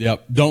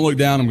 Yep. Don't look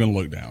down. I'm going to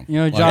look down.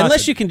 Josh,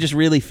 unless you can just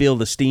really feel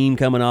the steam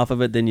coming off of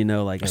it, then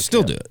like, I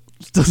still do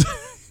it.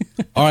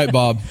 All right,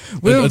 Bob.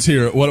 Let's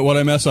hear it. What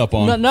I mess up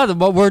on? No,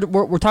 but we're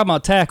talking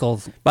about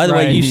tackles. By the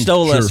way, right? you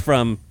stole us Sure.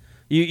 from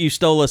you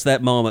stole us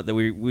that moment that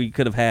we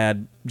could have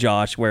had,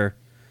 Josh, where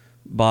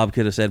Bob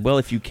could have said, "Well,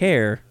 if you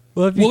care,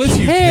 Well, if you Well, if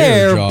you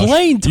care, care, Josh,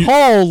 Blaine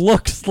Tull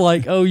looks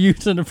like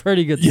OU's in a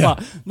pretty good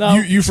spot. Now,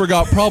 you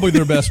forgot probably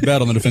their best bet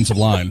on the defensive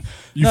line.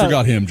 You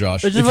forgot him,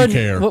 Josh, if you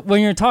care.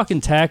 When you're talking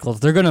tackles,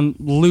 they're going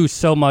to lose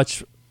so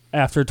much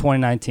after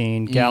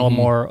 2019.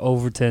 Gallimore,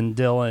 Overton,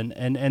 Dillon,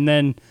 and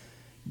then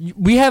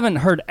we haven't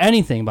heard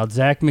anything about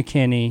Zach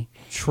McKinney,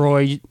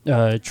 Troy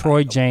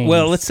James.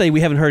 Well, let's say we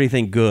haven't heard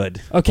anything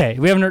good. Okay,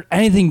 we haven't heard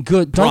anything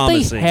good. Don't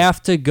Promising. they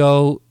have to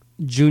go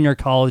junior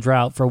college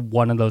route for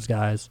one of those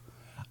guys?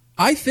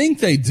 I think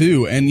they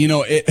do. And,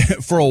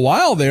 for a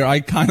while there,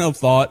 I kind of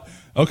thought,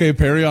 okay,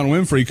 Perrion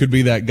Winfrey could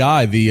be that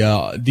guy,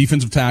 the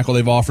defensive tackle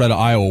they've offered out of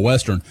Iowa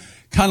Western.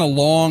 Kind of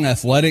long,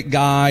 athletic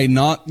guy,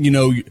 not,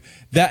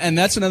 that, and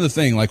that's another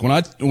thing. Like when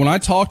I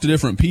talk to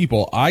different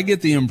people, I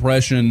get the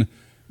impression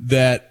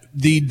that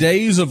the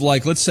days of,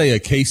 like, let's say a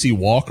Casey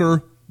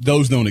Walker,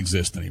 those don't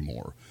exist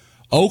anymore.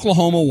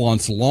 Oklahoma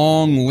wants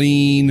long,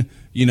 lean,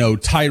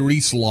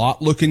 Tyrese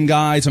Lott looking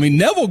guys. I mean,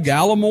 Neville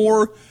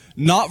Gallimore,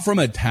 not from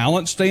a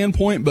talent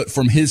standpoint, but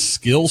from his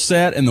skill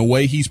set and the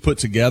way he's put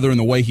together and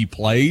the way he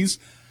plays,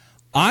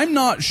 I'm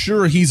not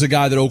sure he's a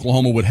guy that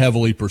Oklahoma would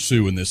heavily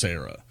pursue in this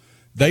era.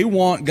 They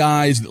want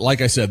guys,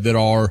 like I said, that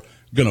are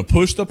going to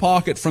push the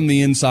pocket from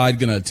the inside,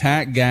 going to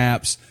attack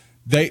gaps.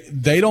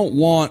 They don't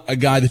want a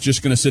guy that's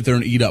just going to sit there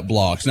and eat up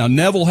blocks. Now,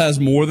 Neville has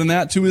more than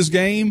that to his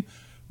game,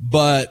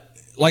 but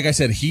like I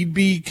said, he'd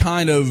be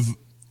kind of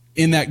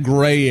in that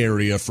gray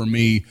area for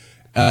me.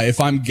 If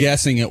I'm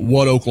guessing at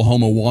what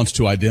Oklahoma wants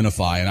to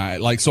identify.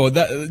 And so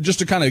that, just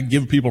to kind of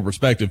give people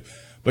perspective.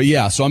 But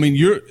yeah, so I mean,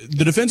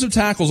 the defensive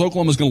tackles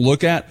Oklahoma's going to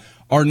look at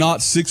are not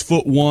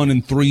 6'1"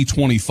 and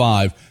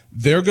 325.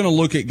 They're going to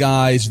look at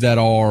guys that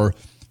are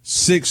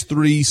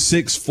 6'3",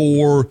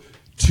 6'4",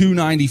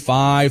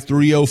 295,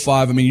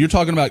 305. I mean, you're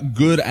talking about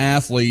good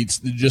athletes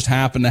that just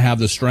happen to have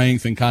the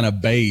strength and kind of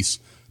base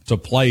to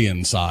play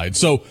inside.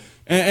 So,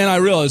 and I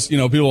realize,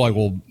 people are like,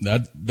 well,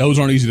 those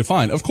aren't easy to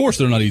find. Of course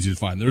they're not easy to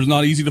find. They're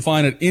not easy to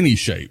find at any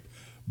shape.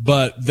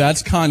 But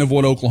that's kind of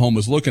what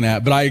Oklahoma's looking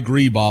at. But I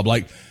agree, Bob.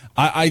 Like,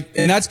 and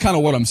that's kind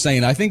of what I'm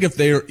saying. I think if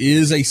there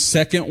is a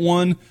second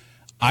one,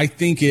 I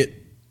think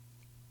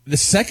the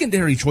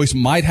secondary choice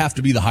might have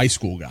to be the high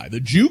school guy.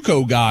 The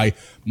JUCO guy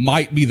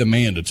might be the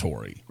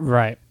mandatory.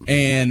 Right.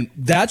 And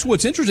that's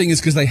what's interesting is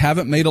because they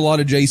haven't made a lot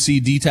of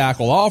JC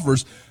D-tackle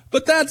offers,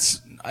 but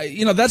that's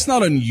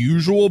not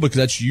unusual because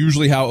that's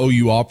usually how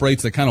OU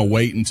operates. They kind of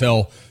wait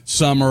until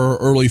summer,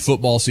 early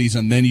football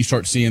season, then you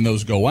start seeing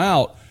those go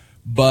out.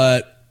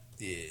 But,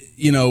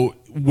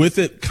 with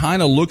it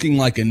kind of looking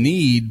like a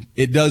need,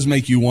 it does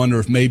make you wonder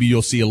if maybe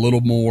you'll see a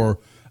little more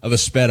of a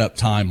sped up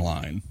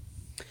timeline.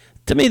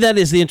 To me, that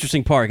is the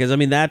interesting part because, I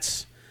mean,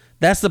 that's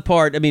the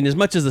part. I mean, as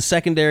much as the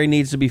secondary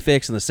needs to be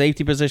fixed and the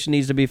safety position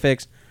needs to be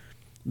fixed,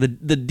 the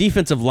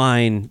defensive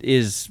line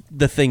is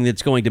the thing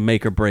that's going to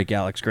make or break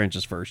Alex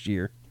Grinch's first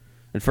year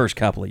and first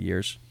couple of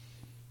years.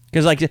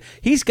 Because, like,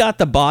 he's got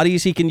the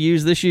bodies he can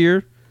use this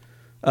year,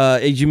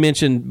 as you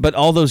mentioned, but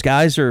all those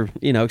guys are,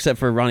 except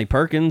for Ronnie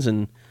Perkins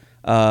and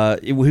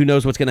who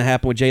knows what's going to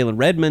happen with Jalen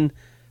Redmond.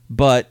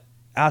 But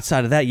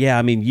outside of that, yeah,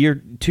 I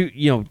mean,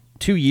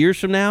 2 years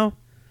from now,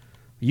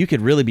 you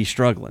could really be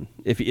struggling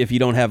if you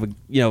don't have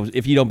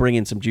if you don't bring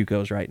in some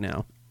JUCOs right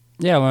now.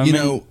 Yeah,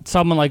 well,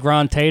 someone like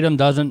Ron Tatum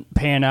doesn't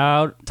pan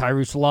out.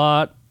 Tyrese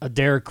Lott,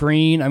 Derek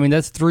Green. I mean,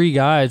 that's three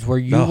guys where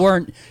you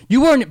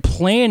weren't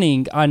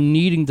planning on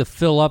needing to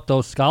fill up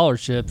those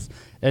scholarships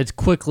as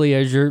quickly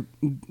as you're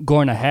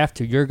going to have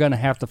to. You're going to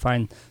have to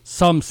find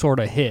some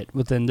sort of hit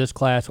within this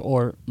class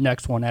or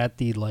next one at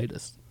the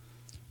latest.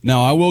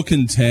 Now, I will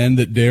contend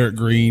that Derek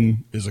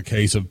Green is a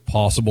case of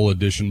possible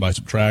addition by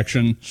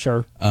subtraction.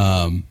 Sure.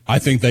 I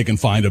think they can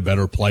find a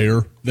better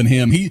player than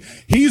him.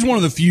 He's one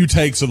of the few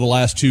takes of the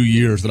last 2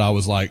 years that I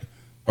was like,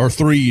 or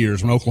 3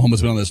 years when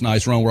Oklahoma's been on this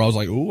nice run where I was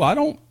like, ooh, I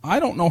don't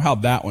know how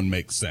that one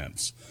makes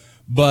sense.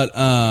 But,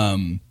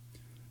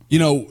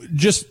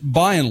 just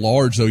by and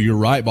large, though, you're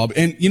right, Bob.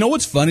 And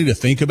what's funny to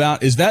think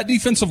about is that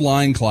defensive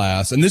line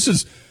class, and this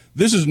is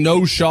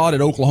no shot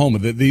at Oklahoma.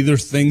 These are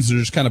things that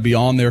are just kind of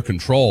beyond their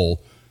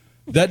control.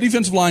 That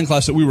defensive line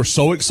class that we were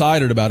so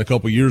excited about a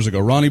couple years ago,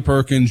 Ronnie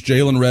Perkins,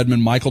 Jalen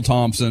Redmond, Michael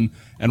Thompson,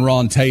 and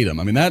Ron Tatum.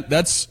 I mean,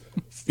 that's,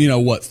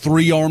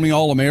 3 Army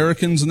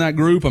All-Americans in that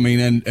group. I mean,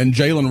 and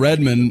Jalen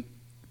Redmond,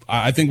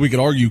 I think we could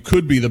argue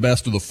could be the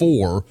best of the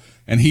 4.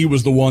 And he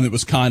was the one that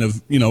was kind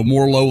of,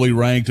 more lowly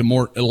ranked and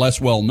less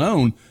well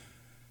known.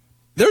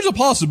 There's a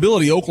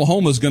possibility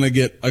Oklahoma's going to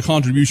get a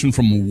contribution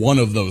from one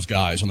of those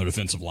guys on the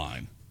defensive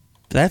line.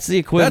 That's the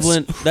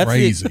equivalent. That's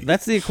crazy.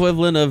 That's the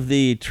equivalent of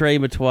the Trey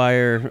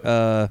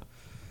McGuire,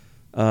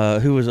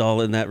 who was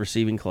all in that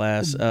receiving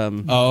class.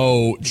 Derek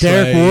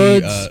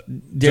Woods.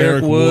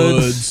 Derek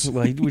Woods.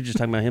 Well, we were just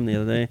talking about him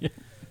the other day.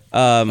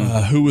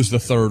 Who was the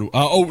third?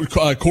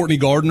 Courtney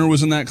Gardner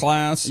was in that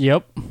class.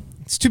 Yep.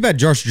 It's too bad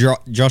Josh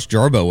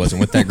Jarbo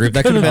wasn't with that group.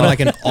 That could have been like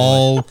an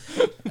all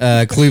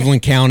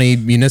Cleveland County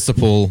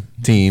municipal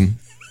team.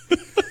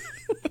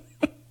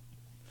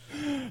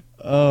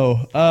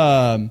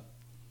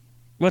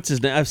 What's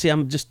his name?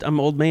 I'm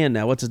old man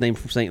now. What's his name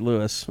from St.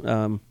 Louis?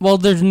 Well,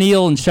 there's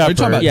Neal and Are you Shepard.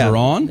 talking about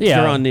Duran?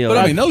 Yeah. Duran Neal. But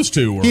I mean, those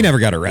two were. He never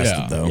got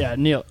arrested, Yeah. though. Yeah,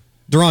 Neal.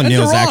 Duran And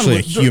Neal is Duran actually a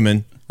was-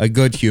 human, a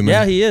good human.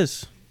 Yeah, he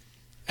is.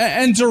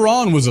 And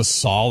Duran was a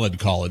solid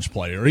college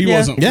player. He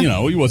wasn't,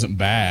 he wasn't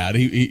bad.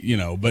 He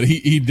but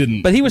he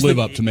didn't. But he was live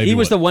up to maybe. he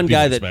was what the one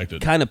people guy that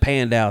expected. kind of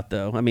panned out,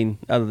 though. I mean,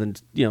 other than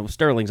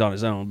Sterling's on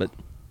his own, but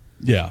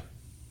Yeah,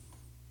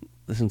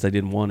 since they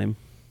didn't want him,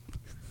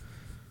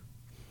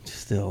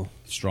 still.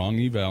 strong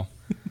eval.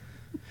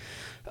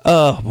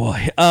 Oh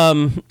boy.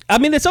 I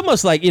mean, it's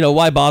almost like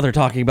why bother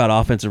talking about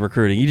offensive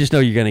recruiting? You just know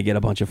you're going to get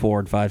a bunch of 4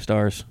 and 5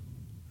 stars.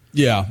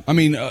 Yeah, I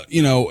mean,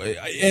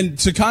 and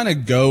to kind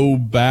of go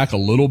back a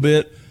little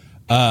bit,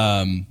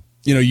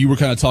 you were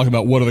kind of talking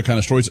about what are the kind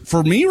of stories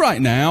for me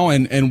right now,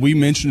 and we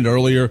mentioned it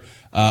earlier.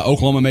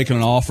 Oklahoma making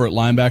an offer at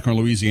linebacker in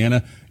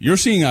Louisiana. You're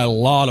seeing a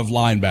lot of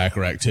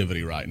linebacker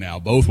activity right now,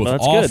 both with Well,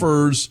 that's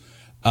offers.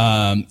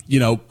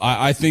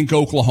 I think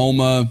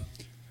Oklahoma,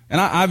 and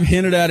I've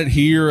hinted at it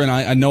here, and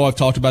I know I've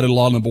talked about it a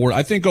lot on the board.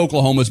 I think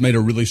Oklahoma's made a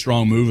really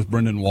strong move with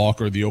Brendan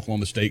Walker, the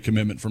Oklahoma State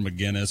commitment from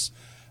McGinnis.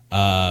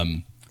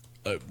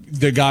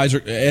 The guys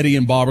Eddie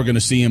and Bob are going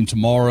to see him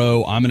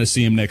tomorrow. I'm going to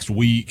see him next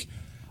week.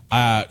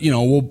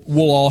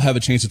 We'll all have a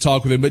chance to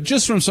talk with him. But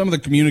just from some of the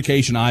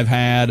communication I've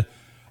had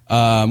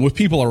with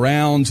people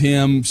around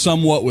him,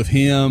 somewhat with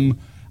him,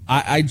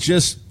 I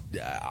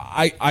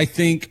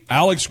think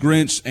Alex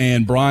Grinch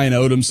and Brian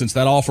Odom, since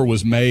that offer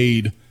was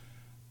made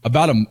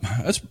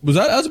that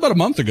was about a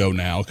month ago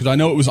now, because I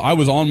know I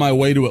was on my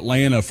way to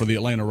Atlanta for the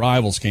Atlanta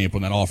Rivals camp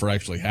when that offer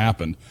actually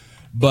happened.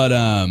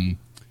 But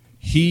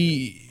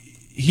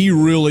he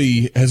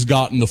really has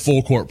gotten the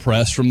full court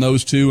press from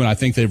those two, and I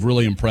think they've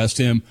really impressed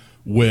him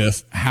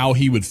with how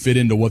he would fit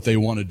into what they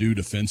want to do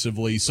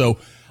defensively. So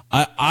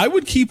I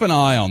would keep an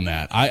eye on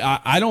that.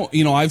 I don't,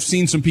 I've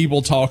seen some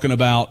people talking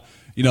about,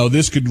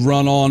 this could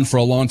run on for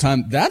a long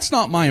time. That's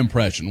not my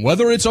impression.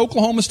 Whether it's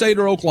Oklahoma State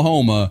or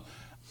Oklahoma,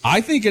 I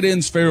think it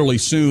ends fairly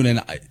soon.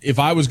 And if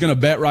I was going to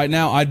bet right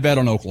now, I'd bet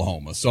on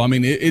Oklahoma. So, I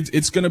mean,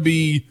 it's going to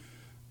be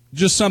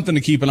just something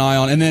to keep an eye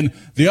on. And then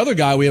the other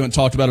guy we haven't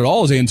talked about at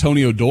all is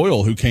Antonio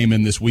Doyle, who came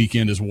in this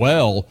weekend as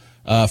well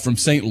from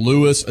St.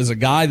 Louis, as a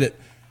guy that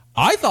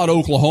I thought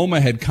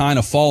Oklahoma had kind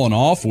of fallen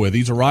off with.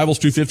 He's a Rivals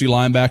 250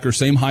 linebacker,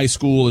 same high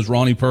school as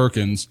Ronnie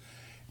Perkins,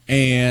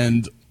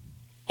 and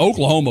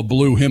Oklahoma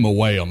blew him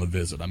away on the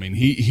visit. I mean,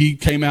 he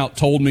came out,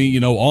 told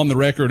me, on the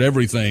record,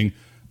 everything,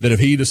 that if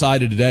he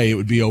decided today, it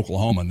would be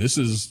Oklahoma. And this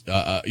is,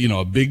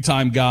 a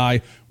big-time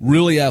guy,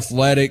 really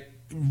athletic,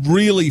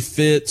 really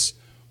fits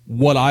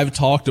what I've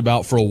talked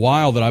about for a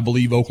while that I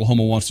believe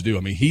Oklahoma wants to do.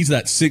 I mean, he's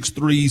that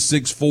 6'3",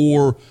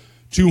 6'4",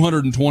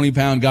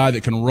 220-pound guy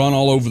that can run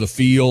all over the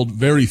field,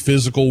 very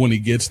physical when he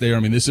gets there. I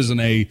mean, this isn't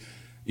a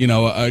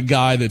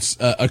guy that's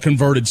a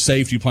converted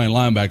safety playing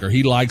linebacker.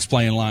 He likes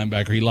playing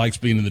linebacker. He likes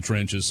being in the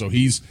trenches. So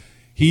he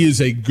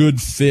is a good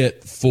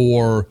fit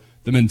for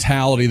the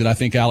mentality that I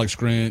think Alex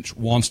Grinch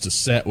wants to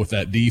set with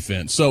that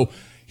defense. So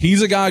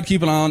he's a guy I'd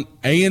keep an eye on.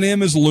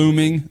 A&M is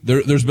looming.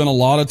 There's been a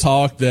lot of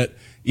talk that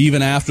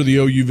even after the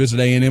OU visit,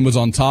 A&M was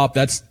on top.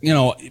 That's,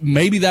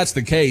 maybe that's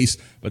the case,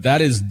 but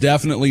that is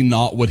definitely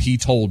not what he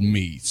told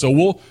me.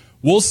 So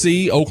we'll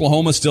see.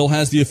 Oklahoma still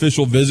has the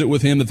official visit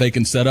with him that they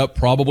can set up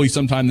probably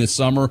sometime this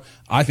summer.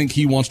 I think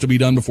he wants to be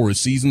done before his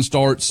season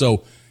starts.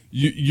 So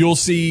you'll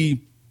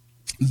see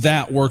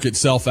that work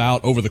itself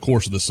out over the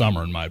course of the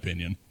summer, in my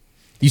opinion.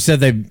 You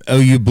said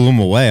OU blew him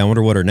away. I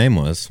wonder what her name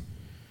was.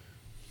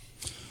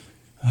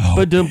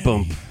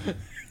 Ba-dum-bum.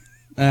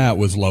 That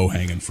was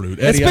low-hanging fruit.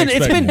 Eddie,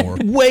 It's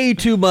been way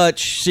too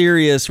much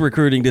serious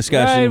recruiting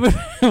discussion.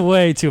 Right,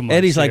 way too much.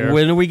 Eddie's like, here.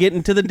 when are we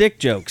getting to the dick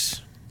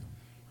jokes?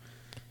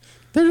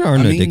 There are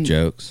no dick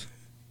jokes.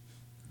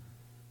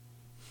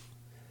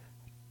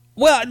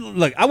 Well,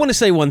 look, I want to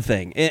say one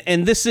thing,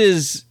 and this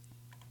is,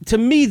 to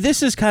me,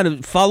 this is kind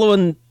of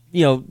following,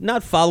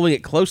 not following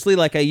it closely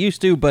like I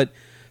used to, but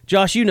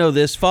Josh,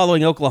 this,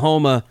 following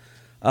Oklahoma,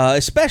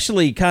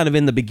 especially kind of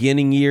in the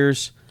beginning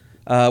years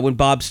when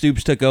Bob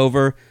Stoops took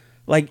over.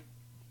 Like,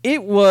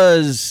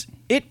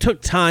 it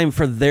took time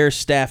for their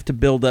staff to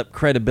build up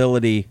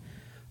credibility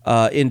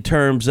in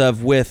terms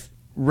of with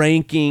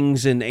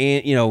rankings and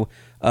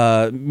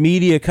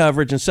media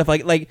coverage and stuff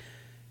like.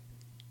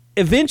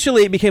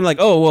 Eventually, it became like,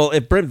 oh well,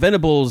 if Brent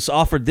Venables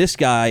offered this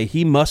guy,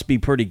 he must be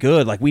pretty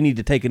good. Like, we need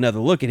to take another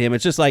look at him.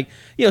 It's just like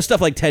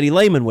stuff like Teddy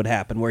Lehman would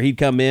happen, where he'd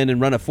come in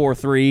and run a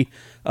 4.3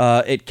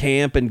 at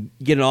camp and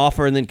get an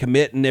offer and then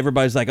commit, and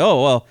everybody's like,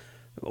 oh well.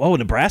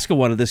 Nebraska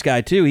wanted this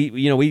guy too.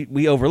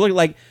 We overlooked,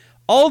 like,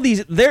 all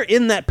these. They're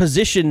in that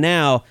position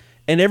now,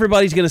 and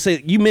everybody's going to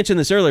say. You mentioned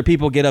this earlier.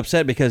 People get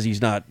upset because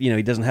he's not.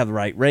 He doesn't have the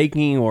right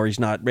ranking, or he's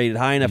not rated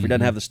high enough. Or he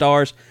doesn't have the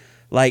stars.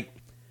 Like,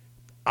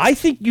 I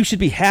think you should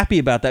be happy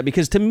about that,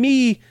 because to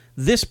me,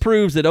 this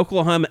proves that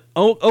Oklahoma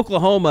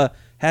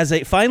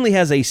finally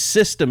has a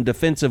system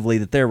defensively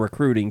that they're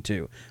recruiting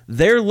to.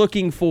 They're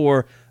looking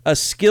for a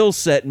skill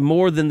set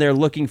more than they're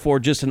looking for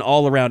just an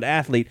all-around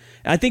athlete.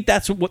 And I think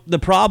that's what the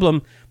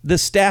problem. The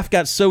staff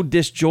got so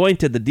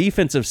disjointed, the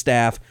defensive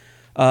staff,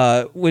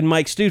 when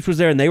Mike Stoops was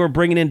there and they were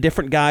bringing in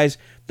different guys,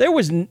 there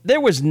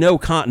was no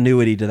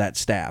continuity to that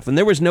staff, and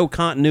there was no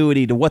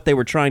continuity to what they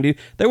were trying to do.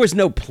 There was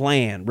no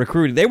plan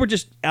recruiting. They were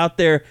just out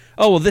there.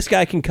 Oh well, this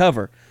guy can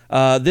cover.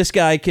 This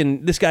guy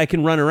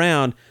can run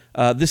around.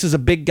 This is a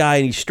big guy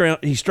and he's strong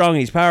and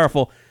he's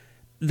powerful.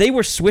 They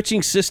were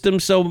switching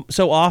systems so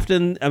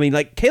often. I mean,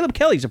 like Caleb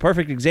Kelly's a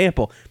perfect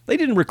example. They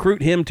didn't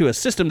recruit him to a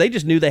system. They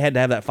just knew they had to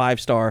have that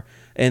 5-star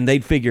and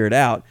they'd figure it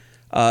out.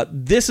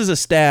 This is a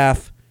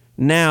staff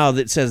now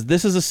that says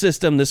this is a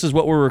system. This is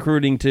what we're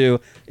recruiting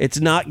to. It's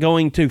not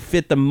going to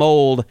fit the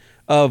mold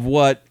of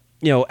what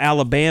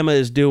Alabama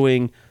is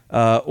doing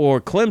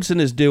or Clemson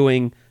is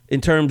doing in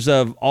terms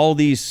of all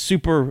these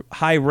super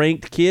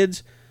high-ranked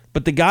kids.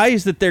 But the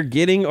guys that they're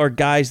getting are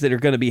guys that are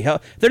going to be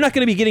they're not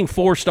going to be getting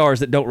 4 stars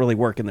that don't really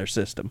work in their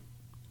system.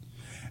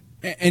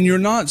 And you're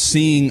not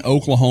seeing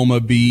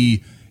Oklahoma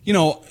be,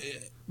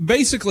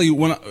 basically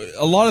when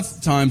a lot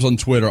of times on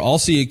Twitter, I'll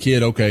see a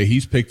kid, okay,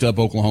 he's picked up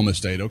Oklahoma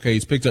State. Okay,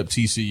 he's picked up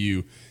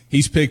TCU.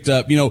 He's picked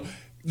up,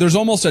 there's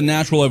almost a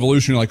natural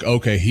evolution. Like,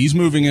 okay, he's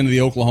moving into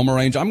the Oklahoma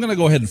range. I'm going to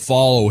go ahead and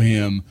follow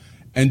him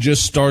and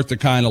just start the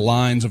kind of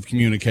lines of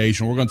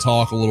communication. We're going to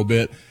talk a little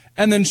bit.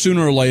 And then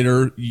sooner or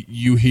later,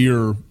 you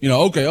hear,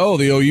 okay,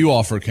 the OU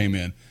offer came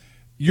in.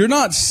 You're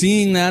not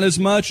seeing that as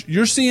much.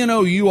 You're seeing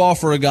OU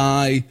offer a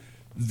guy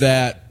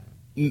that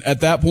at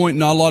that point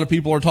not a lot of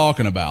people are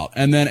talking about.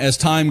 And then as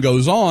time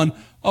goes on,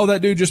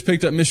 that dude just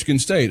picked up Michigan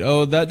State.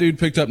 Oh, that dude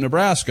picked up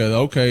Nebraska.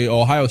 Okay,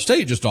 Ohio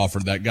State just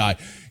offered that guy.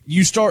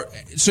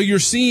 So you're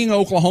seeing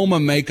Oklahoma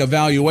make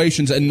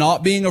evaluations and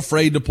not being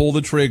afraid to pull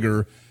the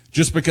trigger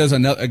just because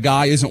a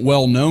guy isn't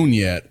well known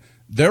yet.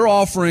 They're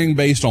offering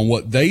based on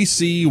what they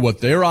see, what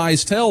their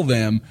eyes tell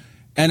them.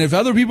 And if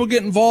other people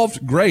get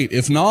involved, great.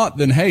 If not,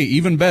 then hey,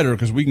 even better,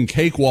 because we can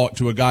cakewalk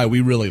to a guy we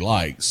really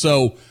like.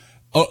 So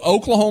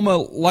Oklahoma,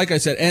 like I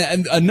said,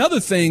 and another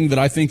thing that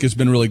I think has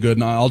been really good,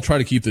 and I'll try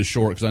to keep this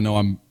short because I know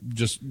I'm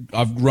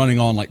running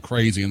on like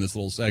crazy in this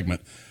little segment.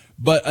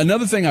 But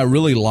another thing I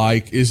really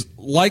like is,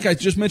 like I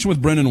just mentioned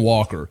with Brendan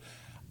Walker,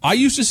 I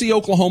used to see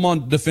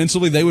Oklahoma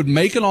defensively. They would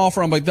make an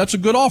offer. I'm like, that's a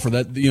good offer.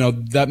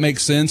 That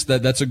makes sense.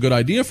 That's a good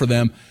idea for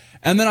them.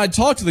 And then I'd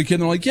talk to the kid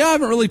and they're like, yeah, I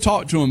haven't really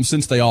talked to him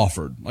since they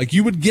offered. Like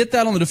you would get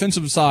that on the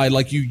defensive side.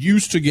 Like you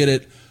used to get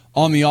it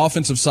on the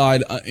offensive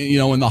side,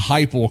 in the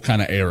Heupel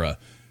kind of era.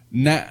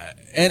 Now,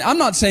 and I'm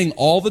not saying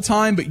all the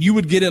time, but you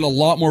would get it a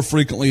lot more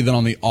frequently than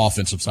on the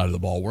offensive side of the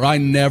ball, where I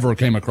never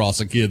came across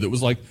a kid that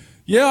was like,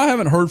 yeah, I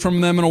haven't heard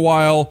from them in a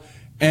while.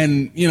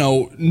 And,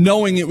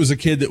 knowing it was a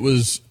kid that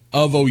was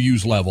of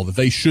OU's level that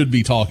they should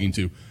be talking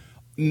to.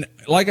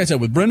 Like I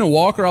said, with Brendan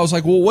Walker, I was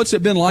like, well, what's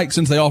it been like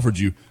since they offered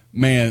you?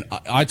 Man,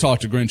 I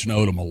talked to Grinch and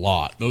Odom a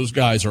lot. Those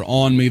guys are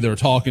on me. They're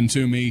talking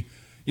to me.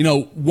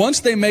 Once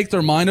they make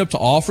their mind up to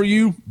offer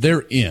you,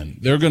 they're in.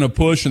 They're going to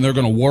push and they're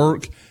going to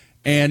work.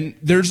 And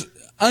there's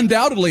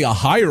undoubtedly a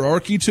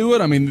hierarchy to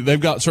it. I mean, they've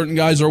got certain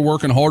guys that are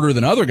working harder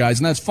than other guys,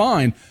 and that's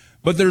fine.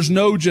 But there's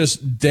no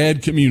just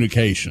dead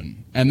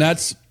communication. And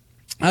that's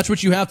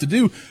what you have to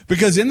do,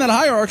 because in that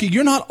hierarchy,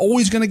 you're not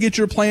always going to get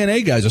your plan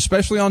A guys,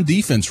 especially on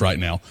defense right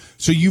now.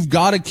 So you've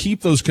got to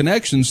keep those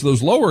connections to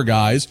those lower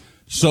guys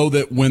so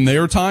that when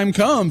their time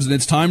comes and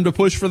it's time to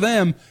push for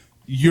them,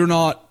 you're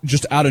not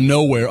just out of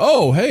nowhere.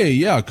 Oh, hey,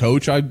 yeah,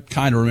 coach, I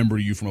kind of remember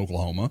you from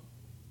Oklahoma.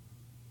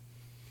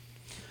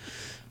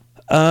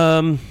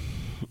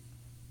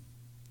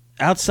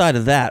 Outside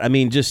of that, I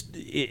mean, just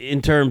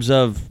in terms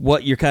of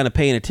what you're kind of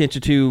paying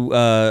attention to,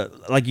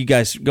 like you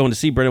guys going to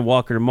see Brendan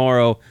Walker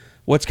tomorrow,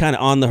 what's kind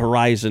of on the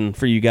horizon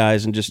for you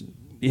guys and just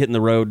hitting the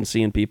road and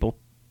seeing people?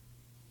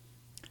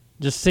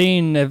 Just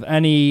seeing if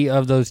any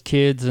of those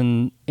kids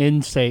in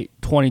state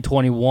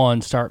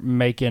 2021 start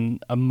making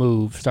a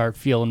move, start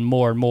feeling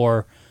more and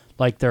more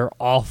like they're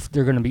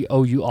going to be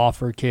OU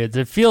offer kids.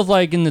 It feels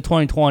like in the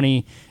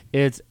 2020,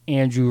 it's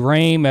Andrew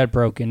Rame at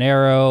Broken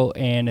Arrow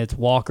and it's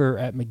Walker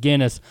at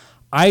McGinnis.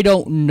 I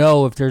don't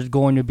know if there's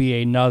going to be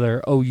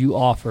another OU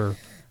offer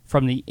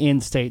from the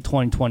in-state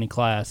 2020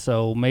 class.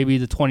 So maybe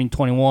the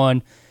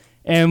 2021.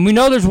 And we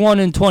know there's one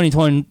in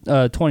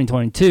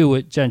 2022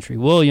 with Gentry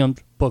Williams,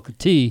 Booker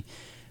T.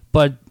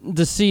 But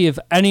to see if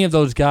any of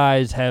those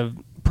guys have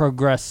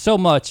progressed so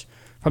much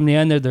from the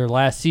end of their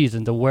last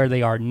season to where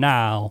they are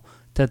now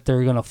that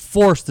they're going to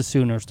force the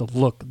Sooners to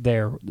look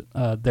their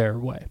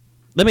way.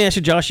 Let me ask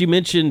you, Josh, you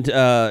mentioned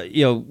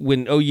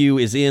when OU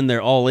is in,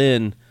 they're all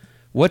in.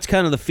 What's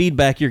kind of the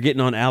feedback you're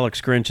getting on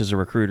Alex Grinch as a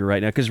recruiter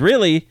right now? Because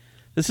really,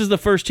 this is the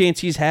first chance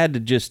he's had to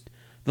just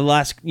the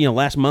last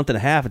month and a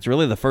half. It's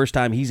really the first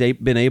time he's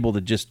been able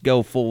to just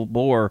go full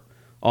bore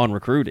on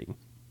recruiting.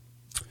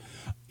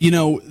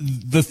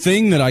 The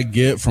thing that I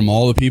get from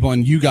all the people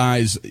and you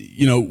guys,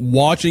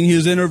 watching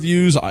his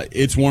interviews,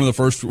 it's one of the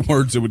first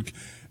words that would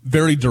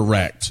very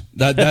direct.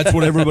 That's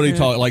what everybody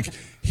talks like.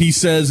 He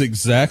says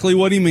exactly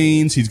what he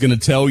means. He's going to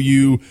tell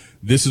you,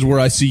 this is where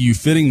I see you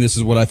fitting. This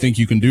is what I think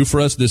you can do for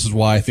us. This is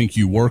why I think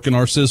you work in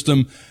our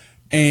system.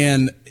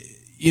 And,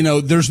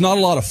 there's not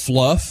a lot of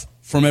fluff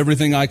from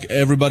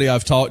everybody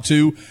I've talked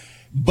to,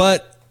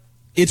 but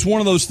it's one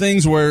of those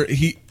things where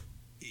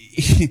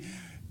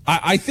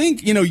I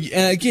think, and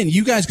again,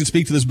 you guys can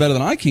speak to this better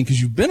than I can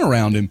because you've been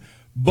around him.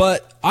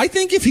 But I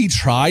think if he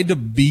tried to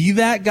be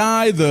that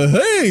guy,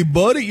 hey,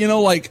 buddy,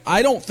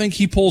 I don't think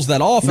he pulls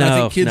that off. And I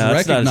think kids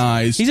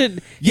recognize he's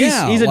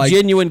a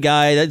genuine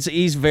guy.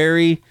 He's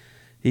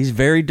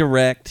very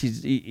direct.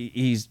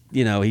 He's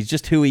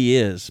just who he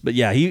is. But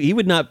yeah, he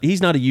would not.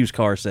 He's not a used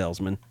car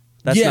salesman.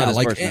 That's not his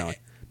personality.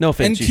 No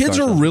offense. And kids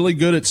are really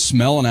good at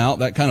smelling out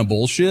that kind of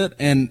bullshit,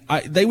 and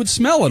they would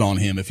smell it on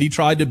him if he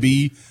tried to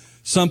be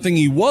something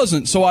he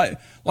wasn't. So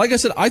like I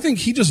said, I think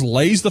he just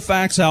lays the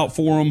facts out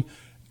for him.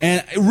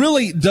 And it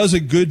really does a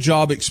good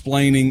job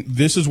explaining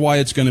this is why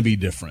it's going to be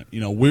different.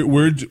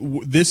 We're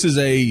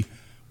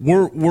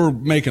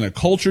making a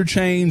culture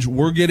change.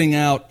 We're getting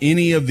out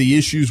any of the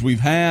issues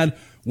we've had,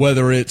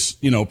 whether it's,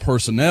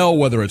 personnel,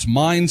 whether it's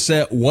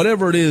mindset,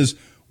 whatever it is,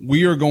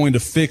 we are going to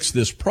fix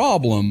this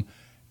problem.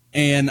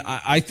 And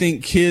I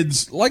think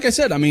kids, like I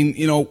said,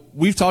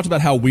 we've talked about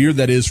how weird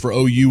that is for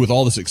OU with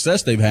all the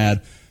success they've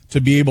had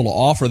to be able to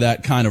offer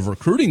that kind of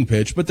recruiting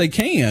pitch, but they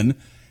can.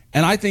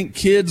 And I think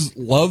kids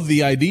love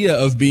the idea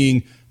of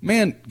being,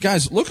 man,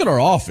 guys, look at our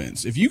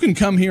offense. If you can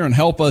come here and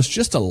help us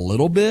just a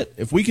little bit,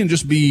 if we can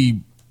just be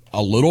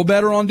a little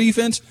better on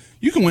defense,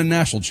 you can win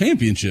national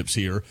championships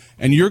here,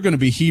 and you're going to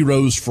be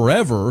heroes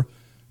forever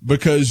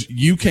because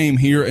you came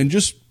here and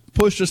just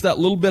pushed us that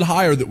little bit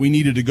higher that we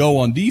needed to go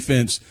on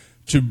defense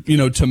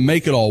to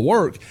make it all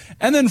work.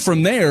 And then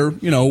from there,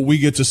 we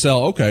get to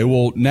sell, okay,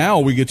 well, now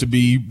we get to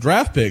be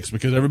draft picks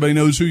because everybody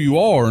knows who you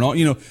are and all,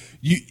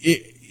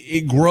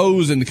 it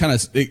grows and kind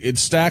of it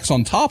stacks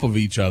on top of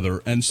each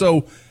other. And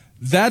so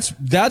that's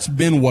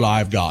been what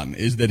I've gotten,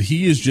 is that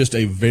he is just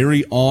a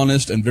very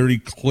honest and very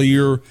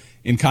clear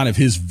in kind of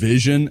his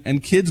vision,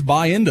 and kids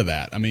buy into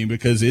that.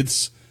 Because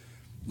it's,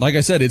 like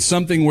I said, it's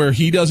something where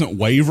he doesn't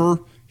waver.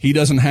 He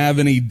doesn't have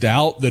any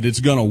doubt that it's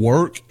going to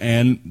work,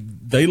 and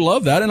they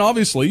love that. And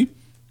obviously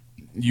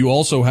you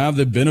also have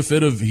the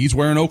benefit of he's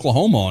wearing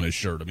Oklahoma on his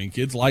shirt.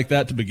 Kids like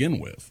that to begin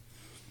with.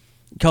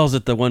 He calls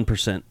it the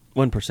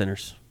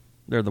 1%ers.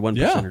 They're the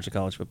 1%ers of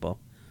college football.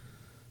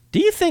 Do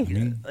you think,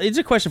 it's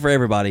a question for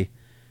everybody,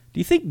 do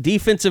you think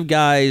defensive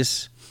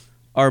guys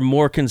are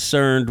more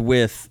concerned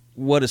with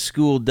what a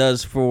school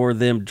does for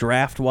them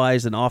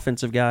draft-wise than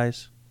offensive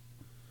guys?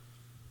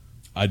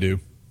 I do.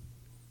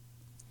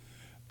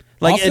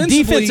 Like a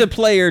defensive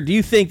player, do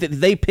you think that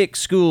they pick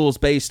schools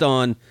based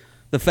on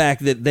the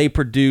fact that they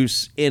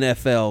produce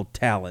NFL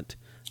talent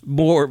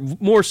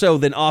more so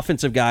than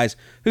offensive guys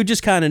who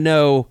just kind of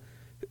know,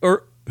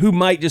 or who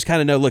might just kind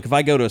of know, look, if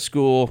I go to a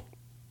school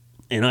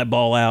and I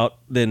ball out,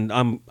 then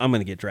I'm going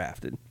to get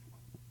drafted?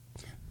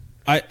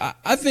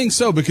 I think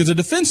so, because a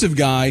defensive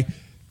guy,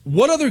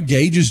 what other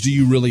gauges do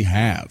you really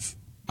have?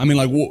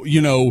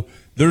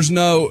 There's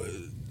no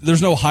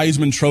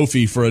Heisman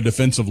Trophy for a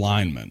defensive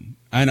lineman.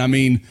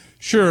 And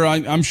sure,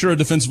 I'm sure a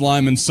defensive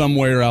lineman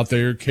somewhere out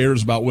there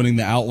cares about winning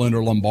the Outland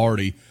or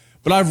Lombardi,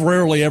 but I've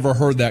rarely ever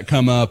heard that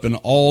come up in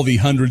all the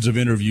hundreds of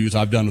interviews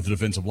I've done with the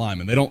defensive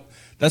linemen.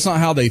 That's not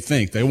how they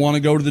think. They want to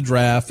go to the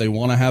draft. They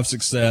want to have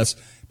success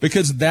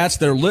because that's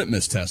their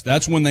litmus test.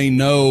 That's when they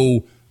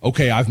know,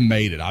 okay, I've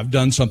made it. I've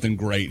done something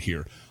great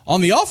here. On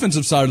the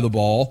offensive side of the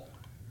ball,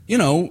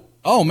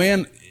 oh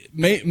man,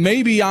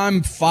 maybe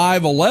I'm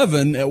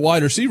 5'11" at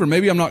wide receiver.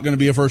 Maybe I'm not going to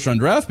be a first-round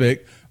draft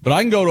pick, but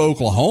I can go to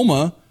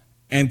Oklahoma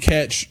and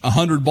catch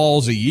 100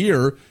 balls a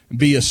year and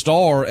be a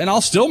star, and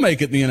I'll still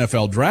make it in the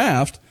NFL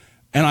draft.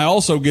 And I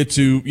also get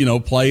to,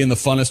 play in the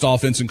funnest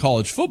offense in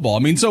college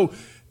football. So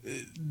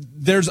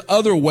there's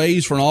other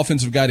ways for an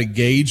offensive guy to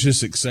gauge his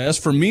success.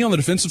 For me, on the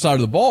defensive side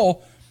of the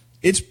ball,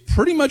 it's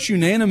pretty much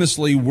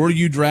unanimously, were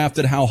you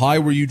drafted? How high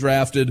were you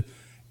drafted?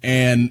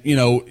 And,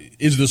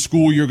 is the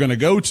school you're going to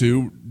go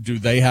to, do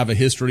they have a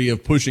history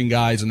of pushing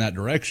guys in that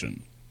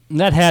direction? And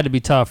that had to be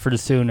tough for the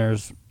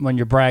Sooners when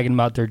you're bragging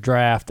about their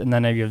draft and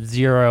then you have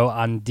 0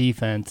 on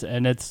defense.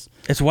 And it's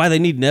why they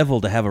need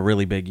Neville to have a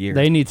really big year.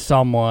 They need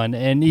someone.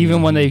 And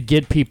even when they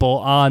get people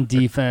on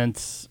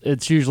defense,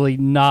 it's usually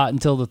not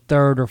until the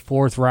 3rd or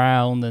 4th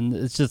round. And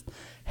it's just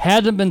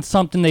hasn't been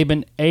something they've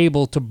been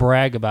able to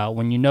brag about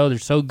when they're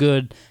so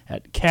good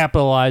at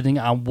capitalizing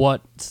on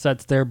what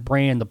sets their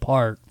brand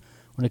apart.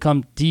 When it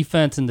comes to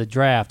defense in the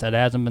draft, that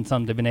hasn't been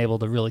something they've been able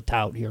to really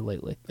tout here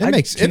lately.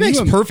 It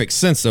makes perfect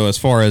sense, though, as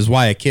far as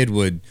why a kid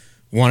would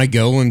want to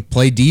go and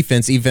play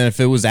defense, even if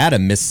it was at a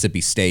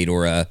Mississippi State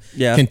or a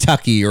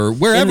Kentucky or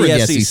wherever in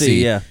the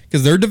SEC.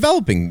 Because they're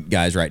developing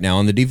guys right now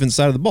on the defense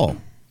side of the ball.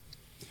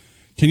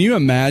 Can you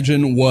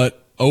imagine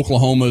what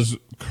Oklahoma's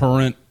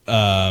current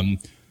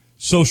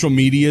social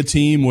media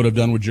team would have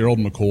done with Gerald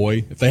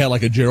McCoy if they had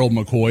like a Gerald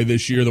McCoy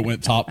this year that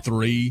went top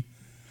 3?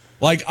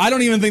 Like, I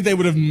don't even think they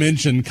would have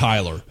mentioned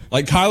Kyler.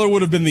 Like, Kyler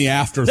would have been the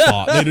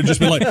afterthought. They'd have just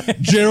been like,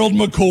 Gerald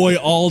McCoy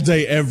all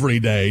day, every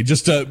day,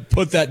 just to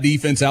put that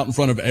defense out in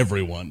front of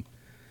everyone.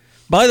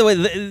 By the way,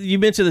 you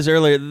mentioned this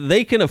earlier.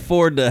 They can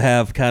afford to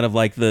have kind of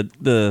like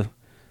the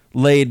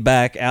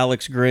laid-back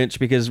Alex Grinch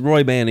because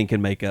Roy Manning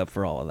can make up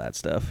for all of that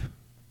stuff.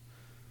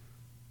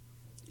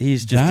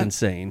 He's just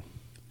insane.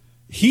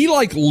 he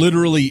like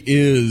literally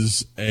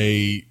is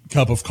a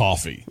cup of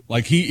coffee.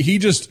 Like he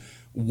just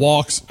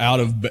walks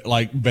out of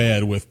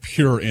bed with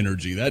pure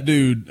energy. That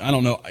dude, I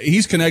don't know.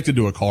 He's connected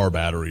to a car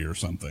battery or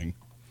something.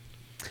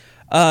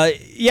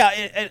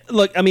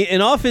 Look, I mean,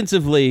 and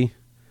offensively,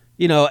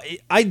 you know,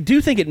 I do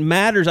think it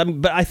matters. I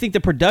mean, but I think the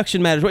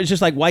production matters. It's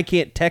just like, why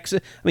can't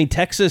Texas? I mean,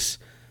 Texas,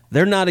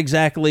 they're not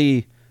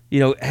exactly, you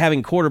know,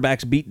 having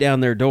quarterbacks beat down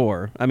their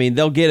door. I mean,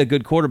 they'll get a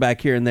good quarterback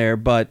here and there,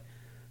 but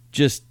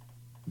just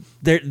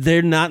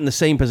they're not in the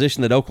same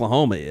position that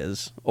Oklahoma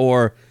is.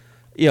 Or,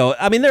 you know,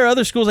 I mean, there are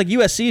other schools like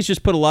USC has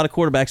just put a lot of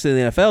quarterbacks in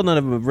the NFL. None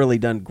of them have really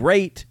done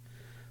great,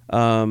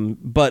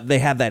 but they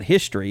have that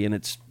history, and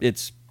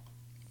it's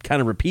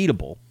kind of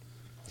repeatable.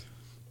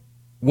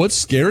 What's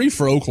scary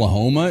for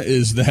Oklahoma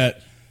is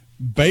that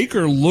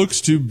Baker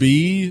looks to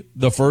be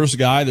the first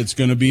guy that's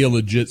going to be a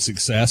legit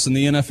success in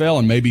the NFL,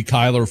 and maybe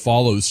Kyler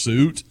follows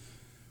suit.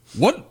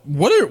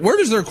 Where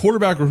does their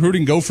quarterback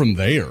recruiting go from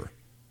there?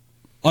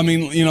 I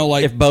mean, you know,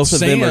 like if both of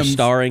them are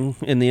starring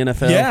in the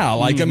NFL, yeah.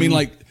 Like I mean,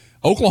 like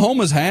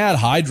Oklahoma's had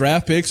high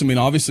draft picks. I mean,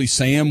 obviously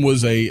Sam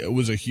was a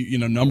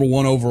number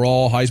 1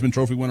 overall Heisman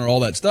Trophy winner,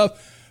 all that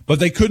stuff. But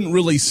they couldn't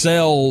really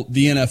sell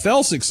the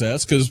NFL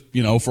success because,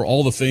 you know, for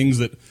all the things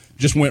that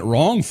just went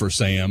wrong for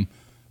Sam.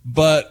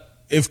 But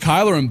if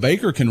Kyler and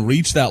Baker can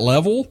reach that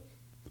level,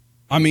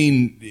 I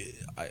mean,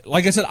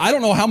 like I said, I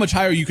don't know how much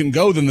higher you can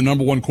go than the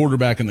number 1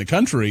 quarterback in the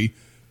country,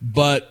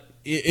 but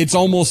it's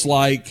almost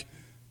like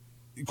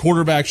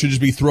quarterbacks should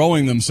just be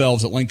throwing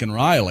themselves at Lincoln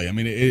Riley. I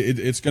mean,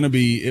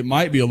 it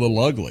might be a little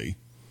ugly.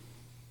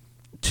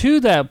 To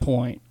that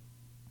point,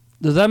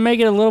 does that make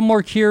it a little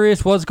more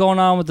curious what's going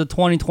on with the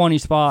 2020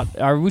 spot?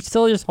 Are we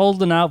still just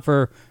holding out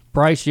for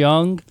Bryce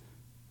Young,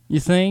 you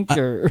think?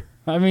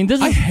 I mean,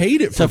 I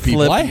hate it for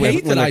people. I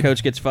hate when that their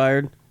coach gets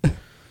fired.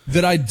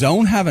 That I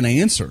don't have an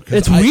answer.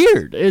 It's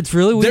weird. It's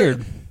really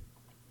weird.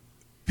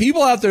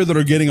 People out there that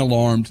are getting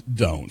alarmed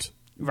don't.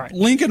 Right.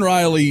 Lincoln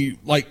Riley,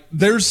 like,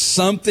 there's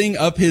something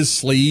up his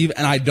sleeve,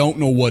 and I don't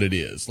know what it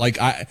is. Like,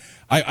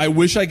 I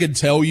wish I could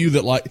tell you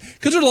that, like,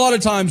 because there's a lot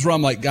of times where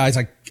I'm like, guys,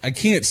 I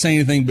can't say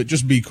anything, but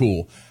just be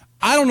cool.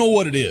 I don't know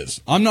what it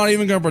is. I'm not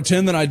even going to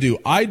pretend that I do.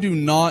 I do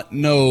not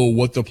know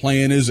what the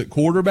plan is at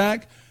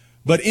quarterback,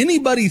 but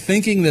anybody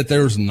thinking that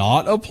there's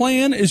not a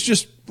plan is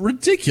just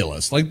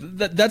ridiculous. Like,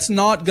 that's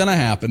not going to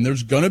happen.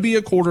 There's going to be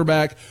a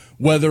quarterback,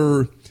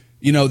 whether,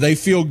 you know, they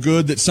feel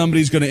good that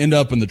somebody's going to end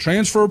up in the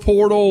transfer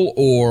portal,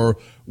 or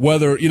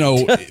whether, you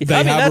know,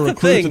 they have a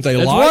recruit that they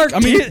like. I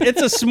mean,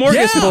 it's a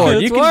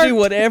smorgasbord. You can do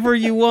whatever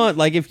you want.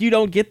 Like, if you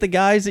don't get the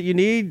guys that you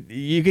need,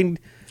 you can.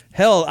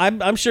 Hell,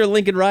 I'm sure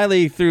Lincoln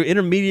Riley through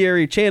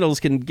intermediary channels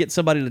can get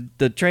somebody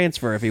to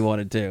transfer if he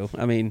wanted to.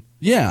 I mean,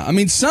 yeah. I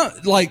mean,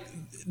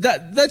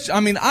 that's. I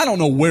mean, I don't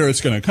know where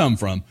it's going to come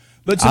from,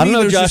 but to me,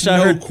 there's Josh, just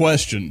no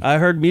question. I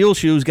heard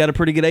Muleshoe's got a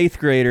pretty good 8th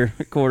grader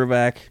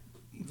quarterback.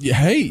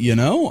 Hey, you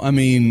know, I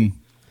mean,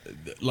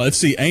 let's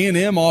see.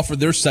 A&M offered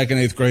their second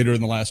 8th grader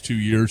in the last 2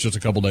 years, just a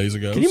couple days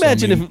ago. Can you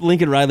imagine if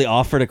Lincoln Riley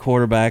offered a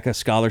quarterback a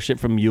scholarship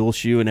from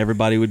Muleshoe, and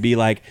everybody would be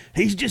like,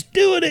 "He's just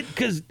doing it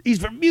because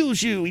he's from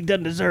Muleshoe. He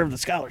doesn't deserve the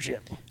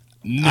scholarship."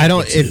 I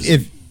don't.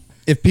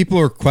 If people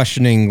are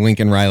questioning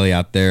Lincoln Riley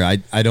out there,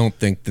 I don't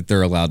think that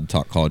they're allowed to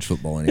talk college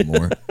football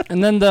anymore.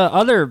 And then the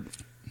other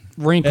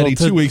wrinkle Eddie,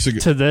 2 weeks ago,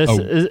 to this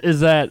is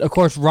that, of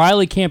course,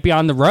 Riley can't be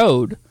on the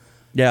road.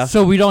 Yeah.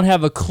 So we don't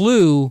have a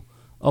clue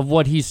of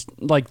what he's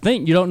like.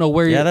 You don't know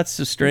where. Yeah, that's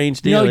a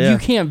strange deal. You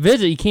can't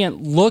visit. You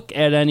can't look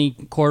at any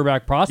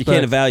quarterback prospect. You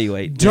can't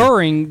evaluate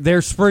during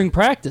their spring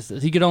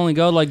practices. He could only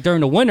go like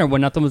during the winter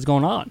when nothing was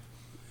going on.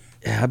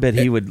 Yeah, I bet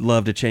he would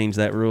love to change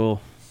that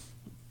rule.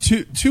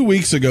 2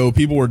 weeks ago,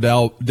 people were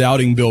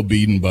doubting Bill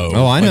Bedenbaugh.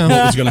 Oh, I know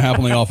what was going to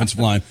happen on the offensive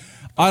line.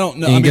 I don't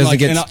know. And he goes and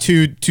gets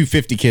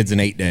 250 kids in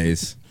 8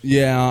 days.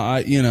 Yeah,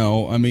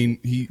 I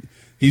mean,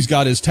 he's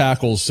got his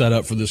tackles set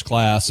up for this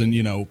class in,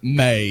 you know,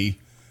 May,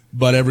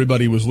 but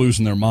everybody was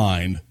losing their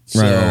mind.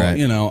 So, right.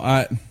 You know,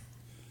 I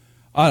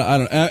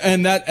don't,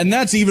 and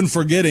that's even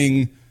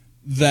forgetting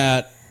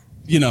that,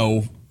 you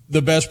know,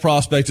 the best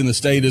prospect in the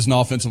state is an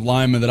offensive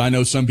lineman that I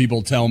know some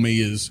people tell me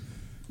is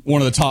one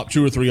of the top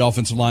 2 or 3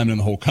 offensive linemen in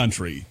the whole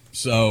country.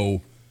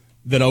 So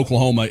that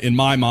Oklahoma, in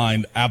my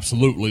mind,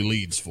 absolutely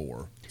leads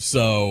for.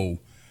 So,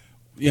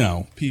 you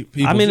know,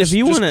 people. I mean, if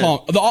you want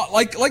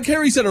to, like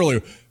Harry said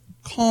earlier,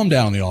 calm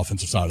down on the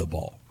offensive side of the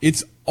ball.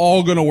 It's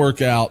all going to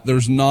work out.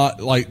 There's not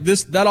like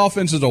this. That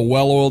offense is a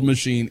well-oiled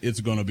machine.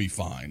 It's going to be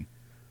fine.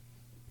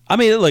 I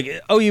mean, look,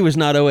 OU is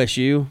not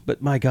OSU,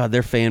 but my God,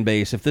 their fan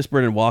base. If this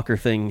Brennan Walker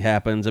thing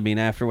happens, I mean,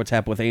 after what's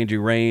happened with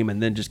Andrew Rame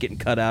and then just getting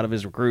cut out of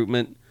his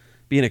recruitment,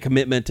 being a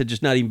commitment to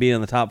just not even being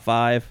in the top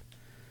 5,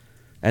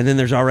 and then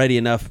there's already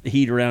enough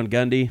heat around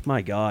Gundy.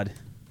 My God.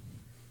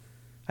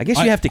 I guess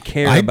you have to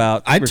care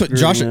about.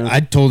 Josh, I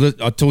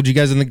told you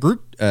guys in the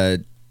group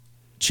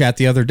chat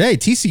the other day.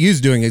 TCU's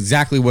doing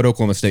exactly what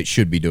Oklahoma State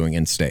should be doing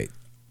in state.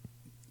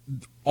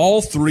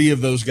 All 3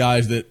 of those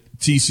guys that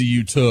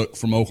TCU took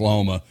from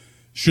Oklahoma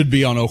should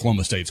be on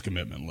Oklahoma State's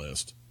commitment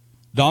list.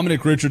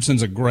 Dominic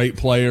Richardson's a great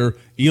player.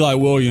 Eli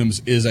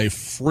Williams is a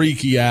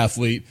freaky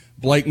athlete.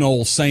 Blake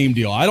Knoll, same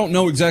deal. I don't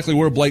know exactly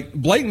where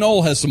Blake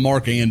Knoll has some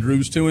Mark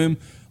Andrews to him.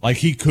 Like,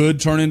 he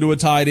could turn into a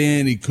tight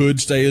end. He could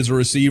stay as a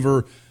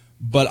receiver,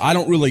 but I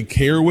don't really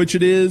care which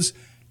it is.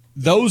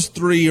 Those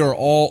three are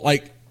all,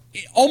 like,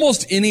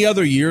 almost any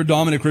other year,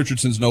 Dominic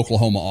Richardson's an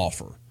Oklahoma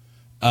offer.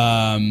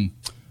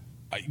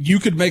 You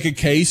could make a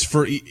case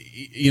for,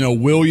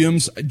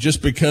 Williams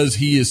just because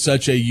he is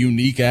such a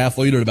unique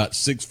athlete at about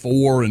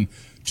 6'4" and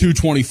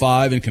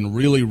 225 and can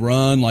really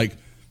run. Like,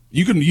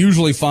 you can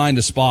usually find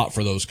a spot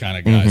for those kind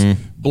of guys.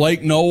 Mm-hmm.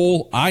 Blake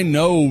Knoll, I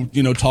know,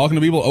 talking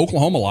to people,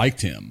 Oklahoma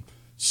liked him.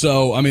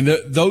 So, I mean,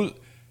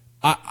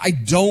 I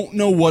don't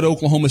know what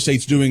Oklahoma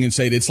State's doing in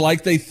state. It's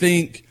like they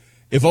think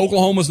if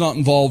Oklahoma's not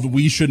involved,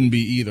 we shouldn't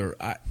be either.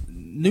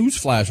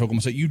 Newsflash,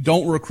 Oklahoma State, you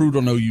don't recruit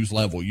on OU's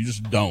level. You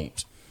just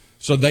don't.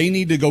 So they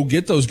need to go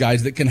get those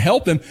guys that can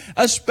help them,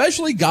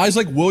 especially guys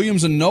like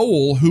Williams and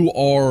Knoll who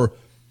are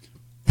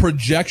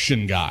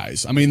projection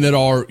guys. I mean, that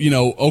are,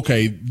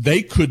 okay,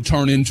 they could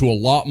turn into a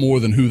lot more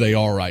than who they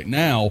are right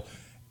now.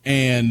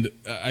 And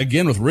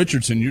again, with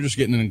Richardson, you're just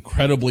getting an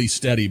incredibly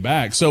steady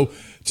back. So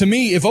to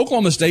me, if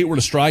Oklahoma State were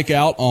to strike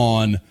out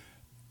on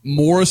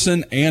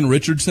Morrison and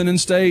Richardson in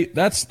state,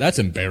 that's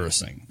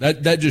embarrassing.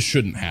 That just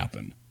shouldn't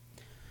happen.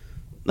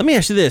 Let me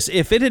ask you this.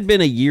 If it had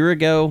been a year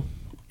ago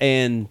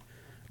and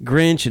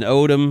Grinch and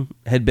Odom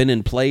had been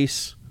in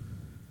place,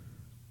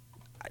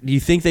 do you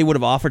think they would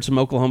have offered some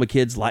Oklahoma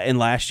kids in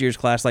last year's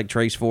class like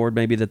Trace Ford,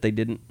 maybe, that they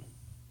didn't?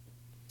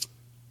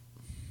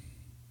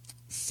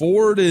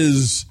 Ford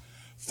is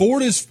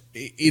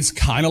it's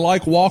kind of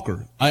like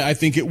Walker. I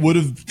think it would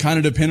have kind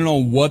of depended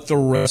on what the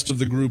rest of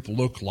the group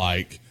looked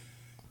like,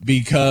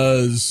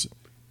 because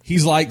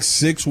he's like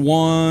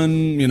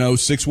 6'1",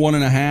 6'1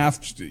 and a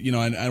half,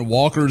 and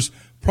Walker's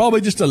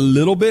probably just a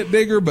little bit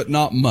bigger, but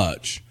not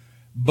much.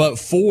 But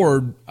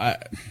Ford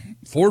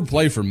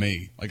played for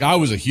me. Like, I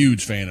was a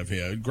huge fan of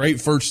him. Great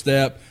first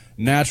step,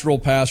 natural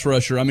pass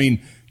rusher. I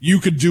mean, you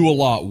could do a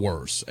lot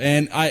worse.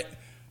 And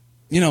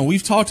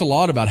we've talked a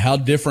lot about how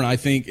different I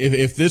think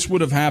if this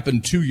would have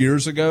happened 2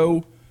 years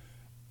ago,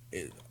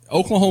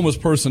 Oklahoma's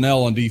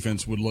personnel on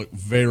defense would look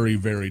very,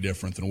 very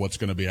different than what's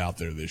going to be out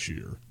there this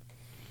year.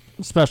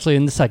 Especially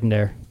in the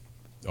secondary.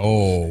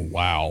 Oh,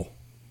 wow.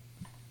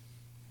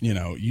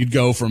 You'd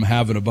go from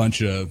having a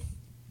bunch of,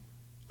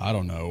 I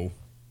don't know,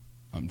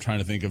 I'm trying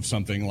to think of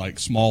something like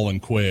small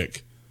and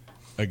quick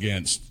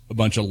against a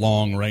bunch of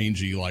long,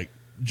 rangy, like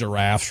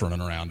giraffes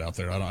running around out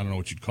there. I don't know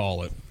what you'd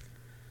call it.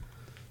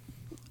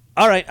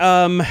 All right.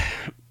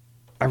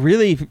 I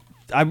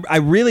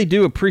really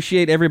do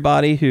appreciate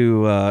everybody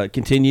who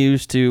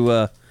continues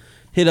to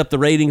hit up the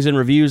ratings and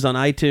reviews on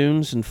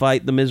iTunes and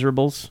fight the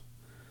miserables.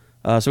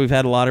 So we've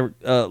had a lot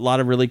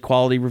of really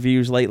quality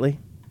reviews lately.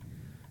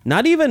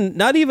 Not even.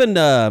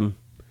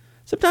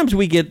 Sometimes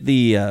we get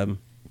the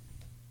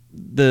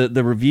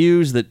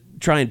reviews that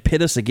try and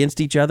pit us against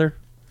each other.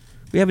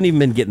 We haven't even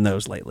been getting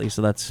those lately,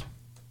 so that's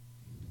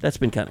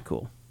been kind of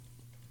cool.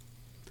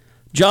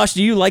 Josh,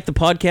 do you like the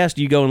podcast?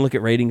 Do you go and look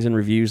at ratings and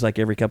reviews like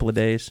every couple of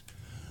days?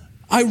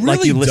 I really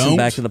like you listen don't.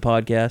 back to the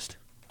podcast?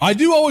 I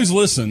do always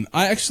listen.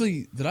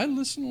 Did I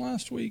listen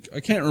last week?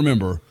 I can't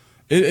remember.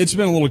 It's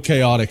been a little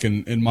chaotic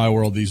in my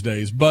world these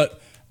days,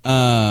 but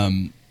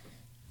I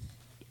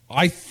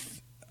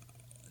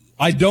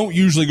don't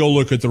usually go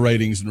look at the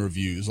ratings and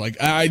reviews.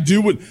 Like, I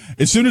do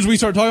as soon as we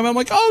start talking about it, I'm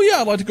like, oh yeah,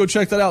 I'd like to go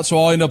check that out. So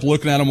I'll end up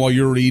looking at them while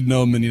you're reading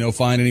them and,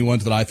 find any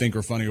ones that I think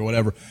are funny or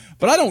whatever.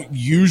 But I don't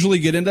usually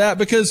get into that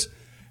because,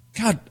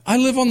 God, I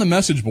live on the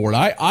message board.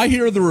 I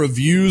hear the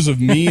reviews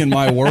of me and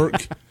my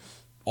work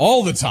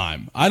all the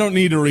time. I don't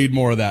need to read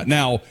more of that.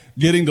 Now,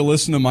 getting to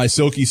listen to my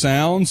silky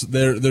sounds,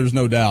 there's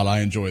no doubt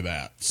I enjoy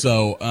that.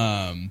 So,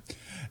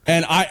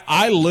 and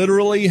I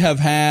literally have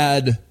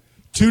had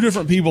 2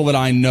 different people that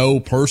I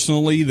know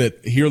personally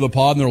that hear the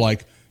pod and they're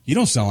like, you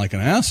don't sound like an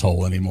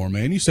asshole anymore,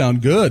 man. You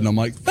sound good. And I'm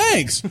like,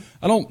 thanks.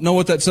 I don't know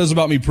what that says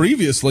about me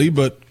previously,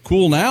 but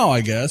cool now, I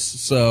guess.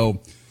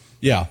 So,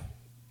 yeah.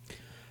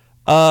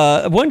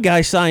 One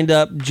guy signed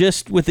up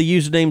just with the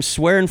username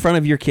 "Swear in Front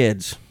of Your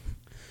Kids,"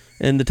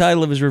 and the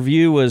title of his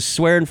review was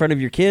 "Swear in Front of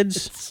Your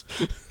Kids."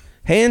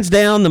 Hands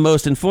down, the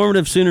most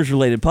informative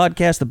Sooners-related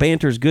podcast. The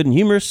banter is good and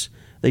humorous.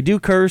 They do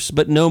curse,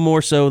 but no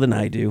more so than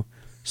I do.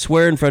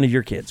 Swear in front of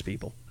your kids,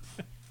 people.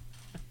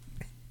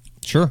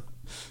 Sure.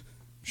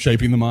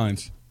 Shaping the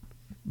minds.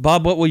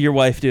 Bob, what will your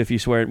wife do if you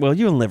swear? Well,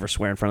 you'll never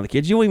swear in front of the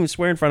kids. You won't even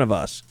swear in front of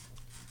us.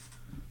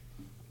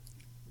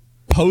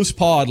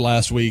 Post-pod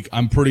last week,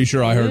 I'm pretty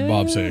sure I heard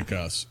Bob say a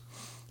cuss.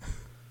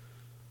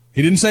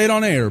 He didn't say it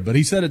on air, but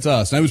he said it to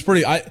us. And it was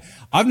pretty.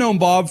 I've known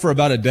Bob for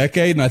about a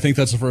decade, and I think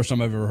that's the first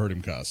time I've ever heard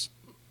him cuss.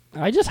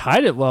 I just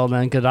hide it well,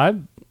 man, because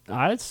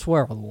I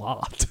swear a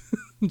lot.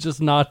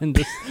 Just not in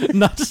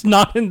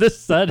this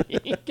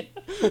setting.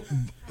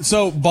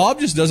 So Bob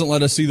just doesn't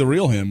let us see the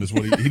real him. Is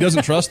what he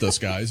doesn't trust us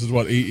guys. Is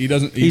what he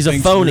doesn't. He's a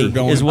phony.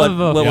 Is what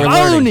we're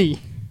learning.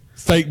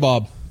 Fake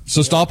Bob.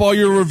 So stop all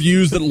your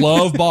reviews that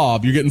love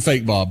Bob. You're getting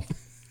fake Bob.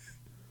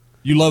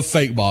 You love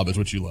fake Bob is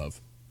what you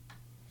love.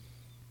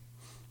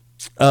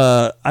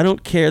 I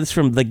don't care. This is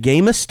from The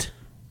Gamest,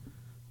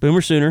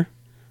 Boomer Sooner.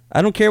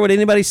 I don't care what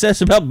anybody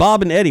says about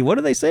Bob and Eddie. What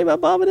do they say about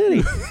Bob and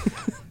Eddie?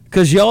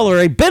 Because y'all are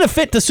a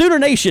benefit to Sooner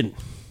Nation.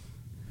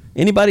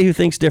 Anybody who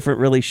thinks different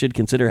really should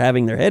consider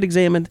having their head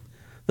examined.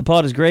 The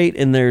pod is great,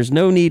 and there's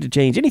no need to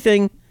change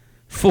anything,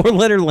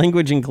 4-letter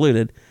language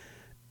included.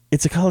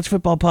 It's a college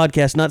football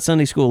podcast, not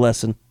Sunday school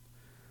lesson.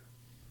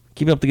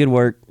 Keep up the good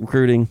work,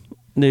 recruiting,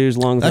 news,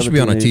 long as That should be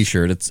on a news.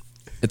 T-shirt. It's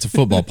a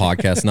football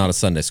podcast, not a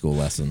Sunday school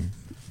lesson.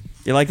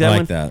 You like that I one?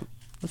 like that.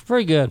 That's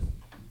pretty good.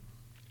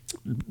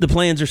 The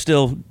plans are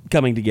still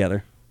coming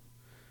together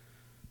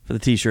for the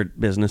T-shirt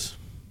business.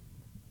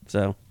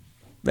 So,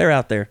 they're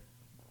out there.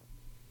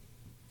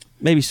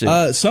 Maybe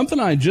soon. Something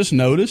I just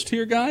noticed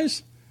here,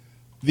 guys.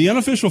 The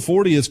unofficial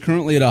 40 is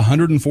currently at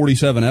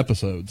 147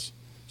 episodes.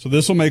 So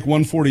this will make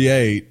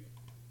 148.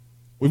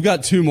 We've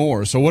got 2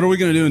 more. So what are we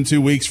going to do in 2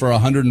 weeks for our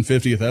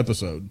 150th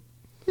episode?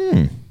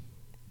 I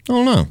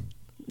don't know.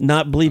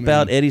 Not bleep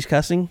out Eddie's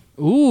cussing?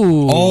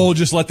 Ooh. Oh,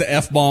 just let the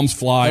F-bombs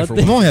fly. For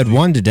We've only had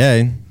one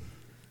today.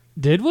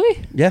 Did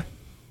we? Yeah.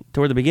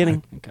 Toward the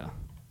beginning. Okay.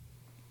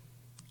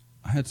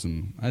 I had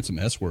some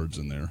S words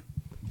in there,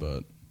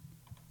 but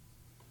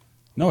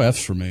no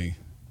F's for me.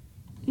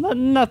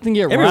 Nothing to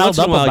get Every riled once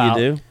in up a while about.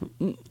 you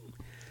do.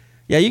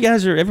 Yeah, you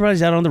guys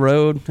everybody's out on the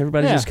road.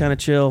 Everybody's Yeah. just kind of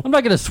chill. I'm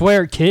not going to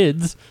swear at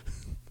kids.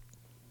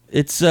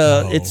 It's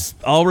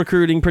all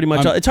recruiting pretty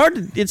much. It's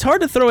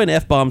hard to throw in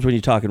F-bombs when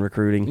you're talking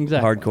recruiting.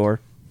 Exactly. Hardcore.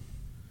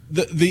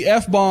 The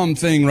F-bomb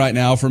thing right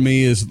now for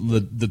me is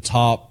the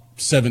top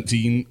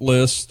 17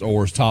 list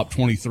or top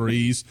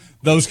 23s.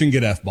 Those can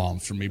get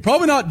F-bombs from me.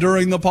 Probably not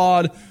during the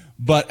pod,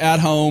 but at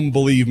home,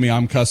 believe me,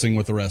 I'm cussing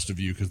with the rest of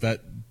you because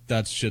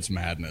that shit's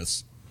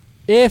madness.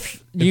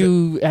 If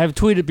you have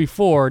tweeted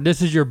before,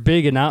 this is your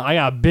big announcement. I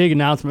got a big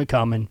announcement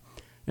coming,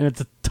 and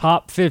it's a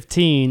top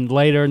 15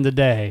 later in the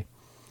day.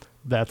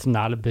 That's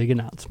not a big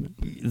announcement.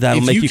 That'll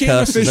If make you you can't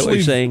cuss. Is that what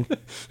you're officially- saying?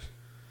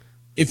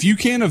 If you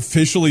can't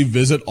officially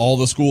visit all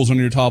the schools on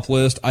your top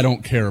list, I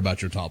don't care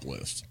about your top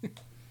list.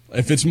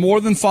 If it's more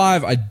than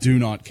 5, I do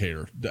not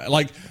care.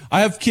 Like,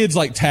 I have kids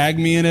like tag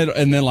me in it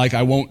and then like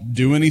I won't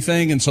do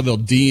anything. And so they'll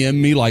DM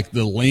me like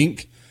the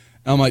link.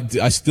 I'm like,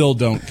 I still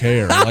don't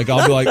care. Like,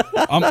 I'll be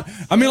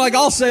like,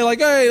 I'll say like,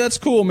 hey, that's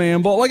cool,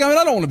 man. But like,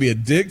 I don't want to be a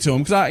dick to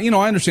them because I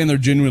understand they're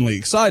genuinely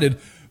excited.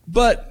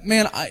 But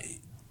man,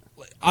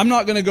 I'm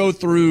not going to go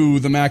through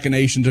the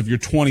machinations of your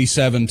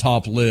 27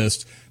 top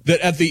list that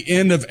at the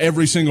end of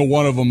every single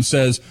one of them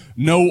says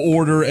no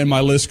order and my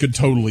list could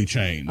totally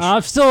change.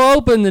 I'm still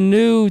open to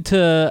new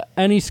to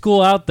any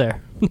school out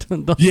there.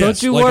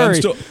 Don't you worry.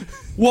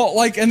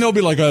 And they'll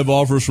be like, I have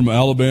offers from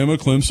Alabama,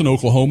 Clemson,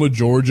 Oklahoma,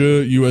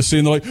 Georgia, USC,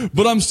 and they're like,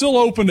 but I'm still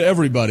open to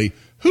everybody.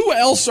 Who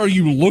else are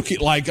you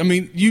looking like? I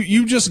mean,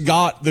 you just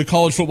got the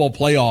college football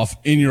playoff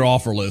in your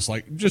offer list.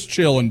 Like, just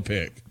chill and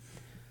pick.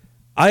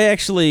 I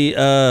actually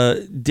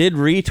did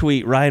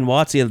retweet Ryan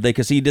Watts the other day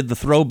because he did the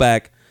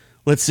throwback.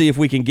 Let's see if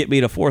we can get me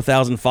to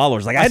 4,000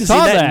 followers. Like, I hadn't seen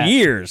that in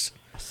years.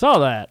 I saw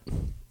that.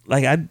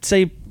 Like, I'd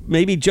say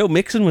maybe Joe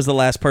Mixon was the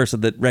last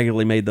person that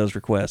regularly made those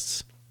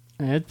requests.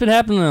 It's been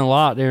happening a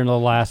lot there in the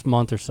last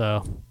month or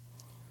so.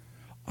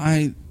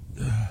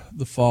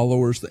 The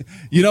followers thing.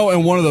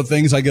 And one of the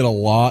things I get a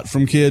lot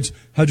from kids,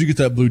 how'd you get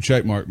that blue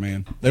check mark,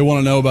 man? They want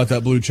to know about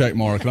that blue check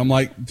mark. And I'm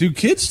like, do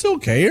kids still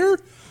care?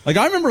 Like,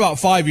 I remember about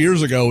 5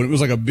 years ago when it was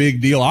like a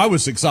big deal. I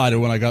was excited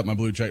when I got my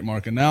blue check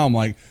mark. And now I'm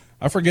like,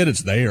 I forget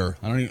it's there.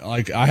 I don't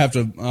even, I have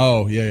to,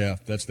 oh, yeah,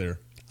 that's there.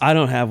 I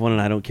don't have one and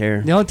I don't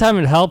care. The only time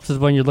it helps is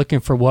when you're looking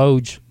for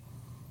Woj.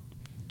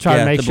 Try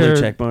to make the sure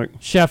blue check mark.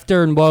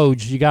 Schefter and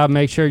Woj. You gotta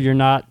make sure you're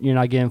not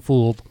getting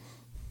fooled.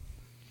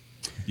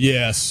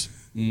 Yes.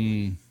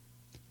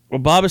 Well,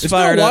 Bob is It's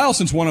fired been a up. while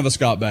since one of us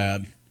got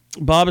bad.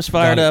 Bob is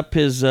fired up.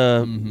 His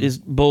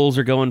Bulls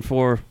are going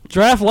for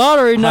Draft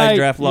lottery high night.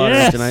 draft lottery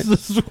Yes, tonight.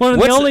 This is one of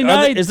the only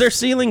nights. Is there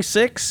ceiling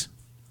 6?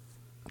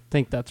 I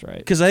think that's right.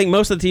 Because I think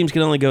most of the teams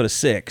can only go to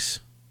 6.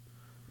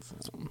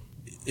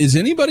 Is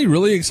anybody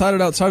really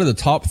excited outside of the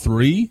top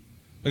 3?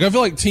 Like, I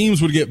feel like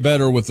teams would get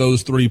better with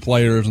those 3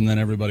 players and then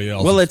everybody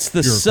else. Well, it's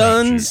the You're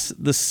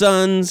a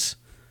Suns,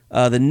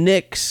 the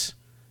Knicks,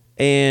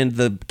 and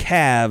the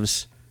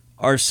Cavs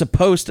are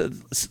supposed to.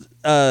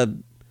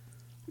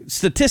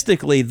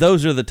 Statistically,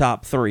 those are the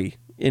top 3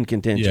 in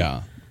contention.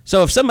 Yeah.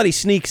 So if somebody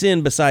sneaks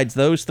in besides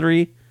those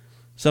 3,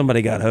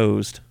 somebody got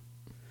hosed.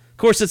 Of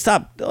course, it's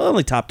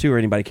only top 2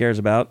 anybody cares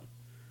about.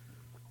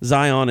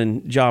 Zion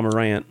and Ja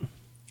Morant.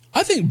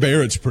 I think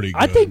Barrett's pretty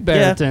good. I think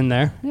Barrett's in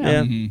there.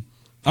 Yeah.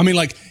 I mean,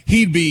 like,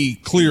 he'd be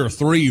clear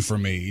 3 for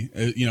me,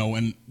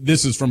 and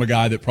this is from a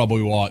guy that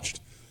probably watched,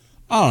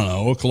 I don't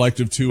know, a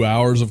collective 2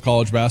 hours of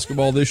college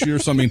basketball this year.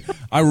 So, I mean,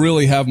 I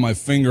really have my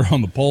finger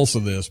on the pulse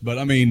of this. But,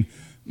 I mean,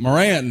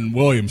 Morant and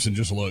Williamson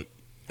just look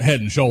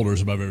head and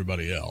shoulders above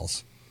everybody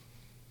else.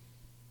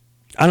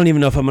 I don't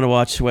even know if I'm going to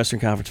watch the Western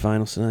Conference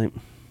Finals tonight.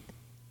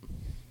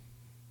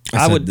 I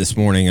I said would- this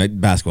morning,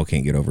 basketball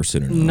can't get over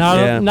soon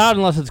enough. Not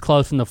unless it's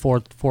close in the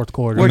fourth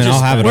quarter. I mean,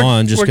 I'll have it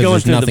on just we're because going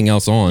there's through nothing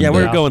else on. Yeah,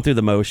 but we're going through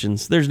the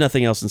motions. There's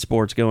nothing else in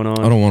sports going on.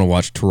 I don't want to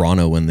watch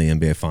Toronto win the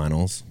NBA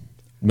Finals.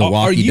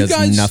 Milwaukee you does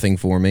guys- nothing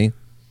for me.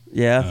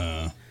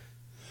 Yeah.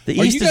 The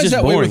Are East you is guys just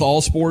that way boring. with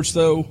all sports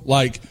though?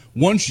 Like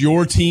once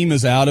your team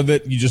is out of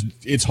it,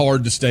 it's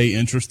hard to stay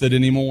interested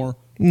anymore.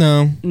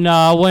 No.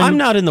 I'm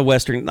not in the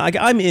Western.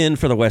 I'm in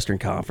for the Western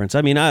Conference.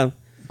 I mean,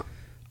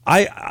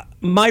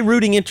 my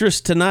rooting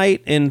interest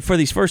tonight and for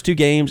these first two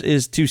games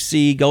is to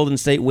see Golden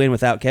State win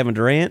without Kevin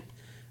Durant,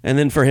 and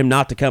then for him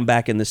not to come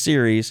back in the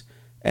series,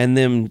 and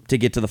them to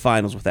get to the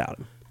finals without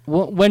him.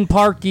 When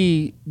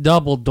Parkey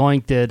double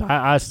doinked it,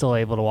 I was still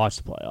able to watch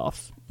the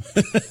playoffs.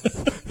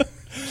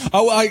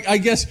 I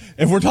guess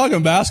if we're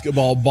talking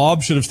basketball,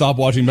 Bob should have stopped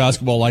watching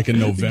basketball like in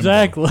November.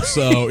 Exactly.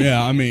 So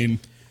yeah, I mean,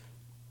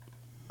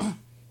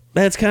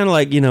 That's kind of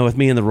like, with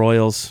me and the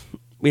Royals.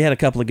 We had a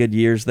couple of good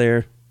years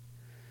there.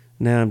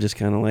 Now I'm just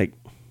kind of like,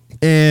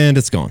 And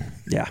it's gone.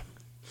 yeah.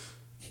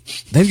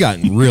 They've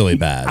gotten really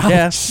bad.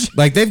 Yeah.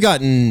 Like, they've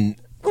gotten...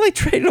 Well, they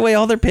traded away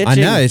all their pitching. I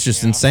know. It's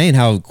just insane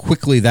how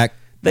quickly that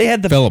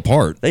fell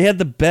apart. They had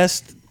the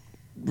best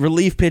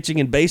relief pitching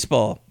in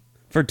baseball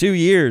for 2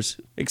 years,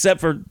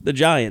 except for the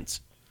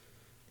Giants.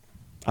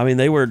 I mean,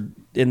 they were,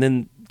 and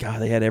then,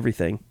 God, they had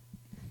everything.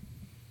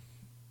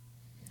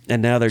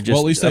 And now they're just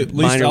well, at least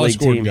minor Alex league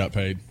Gordon team. got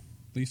paid.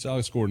 At least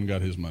Alex Gordon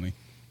got his money.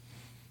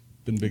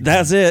 Been big.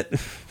 That's it.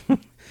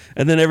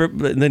 And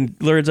then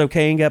Lorenzo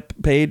Cain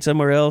got paid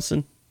somewhere else,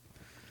 and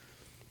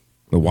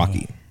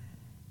Milwaukee.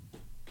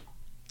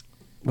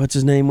 what's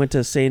his name? Went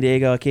to San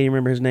Diego. I can't even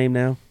remember his name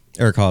now.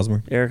 Eric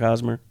Hosmer. Eric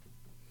Hosmer.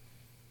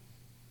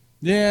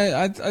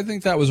 Yeah, I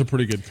think that was a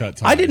pretty good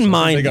cut. I didn't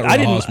mind. They got I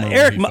rid of didn't. Hosmer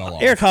when he fell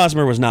off. Eric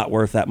Hosmer was not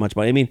worth that much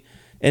money. I mean,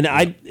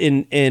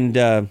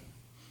 and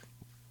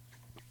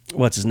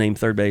what's his name?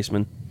 Third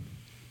baseman.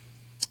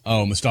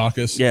 Oh,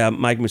 Moustakas. Yeah,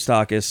 Mike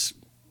Moustakas.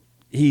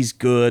 He's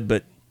good,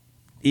 but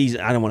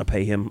I don't want to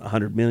pay him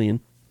 $100 million.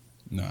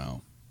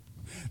 No,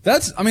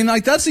 that's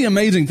the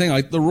amazing thing.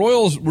 Like the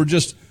Royals were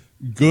just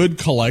good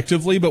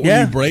collectively, but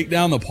when you break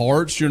down the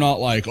parts, you're not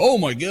like, oh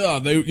my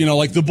god,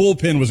 like the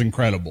bullpen was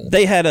incredible.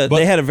 They had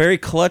a very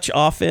clutch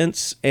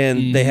offense,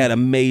 and they had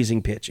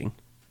amazing pitching.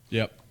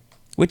 Yep.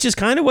 Which is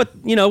kind of what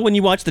when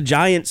you watch the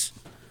Giants,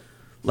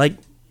 like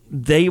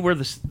they were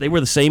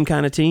the same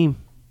kind of team.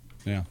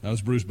 Yeah, that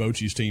was Bruce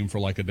Bochy's team for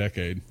like a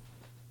decade.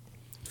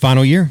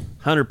 Final year.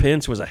 Hunter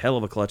Pence was a hell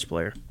of a clutch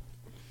player.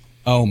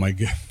 Oh my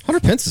god, Hunter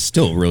Pence is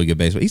still a really good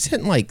baseball. He's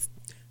hitting like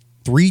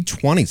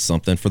 320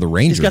 something for the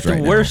Rangers. He's got the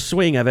right worst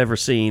swing I've ever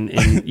seen,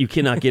 and you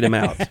cannot get him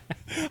out.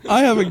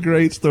 I have a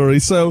great story.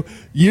 So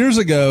years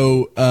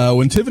ago,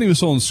 when Tiffany was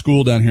still in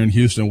school down here in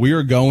Houston, we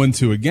were going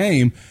to a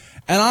game,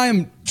 and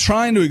I'm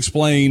trying to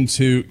explain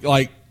to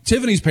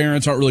Tiffany's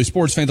parents aren't really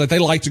sports fans. Like they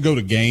like to go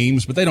to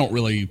games, but they don't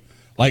really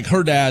like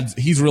her dad.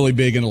 He's really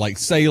big into like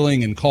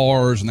sailing and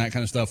cars and that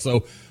kind of stuff.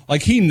 So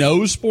like he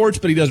knows sports,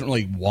 but he doesn't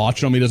really watch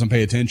them. He doesn't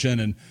pay attention.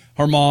 And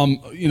her mom,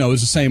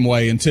 is the same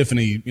way. And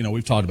Tiffany,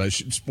 we've talked about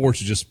it.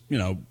 Sports is just,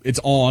 it's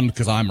on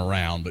because I'm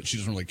around, but she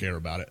doesn't really care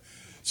about it.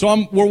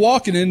 So we're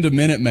walking into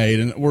Minute Maid,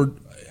 and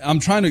I'm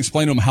trying to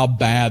explain to them how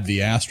bad the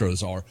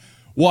Astros are.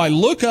 Well, I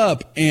look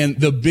up, and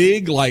the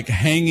big like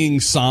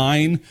hanging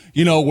sign,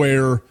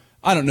 where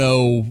I don't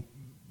know,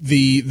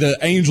 the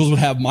Angels would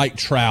have Mike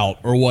Trout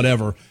or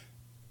whatever.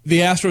 The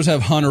Astros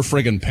have Hunter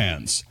friggin'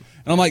 Pence.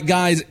 And I'm like,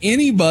 guys,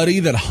 anybody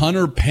that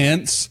Hunter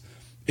Pence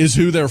is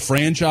who their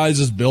franchise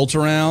is built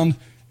around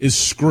is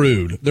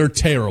screwed. They're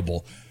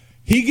terrible.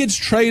 He gets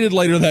traded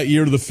later that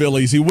year to the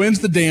Phillies. He wins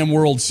the damn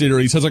World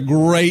Series, has a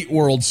great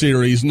World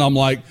Series. And I'm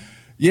like,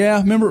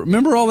 yeah,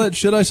 remember all that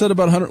shit I said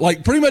about Hunter?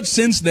 Like, pretty much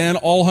since then,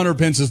 all Hunter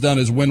Pence has done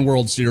is win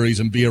World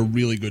Series and be a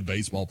really good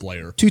baseball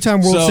player.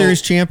 2-time World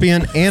Series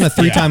champion and a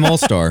 3-time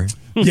All-Star.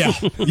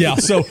 Yeah.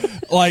 So,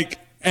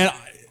 and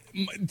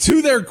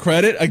to their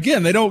credit,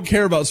 again, they don't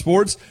care about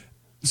sports,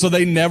 so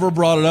they never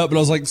brought it up. But I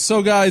was like,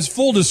 so guys,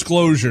 full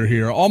disclosure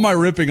here, all my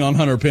ripping on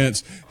Hunter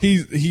Pence,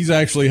 he's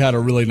actually had a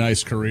really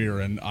nice career,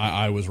 and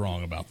I was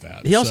wrong about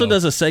that. He also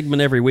does a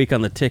segment every week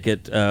on the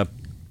ticket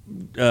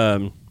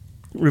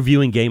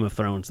reviewing Game of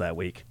Thrones that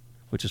week,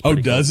 which is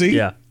pretty cool. Does he?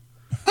 Yeah.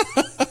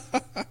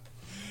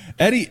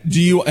 Eddie,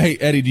 do you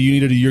need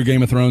to do your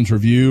Game of Thrones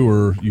review,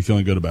 or you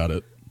feeling good about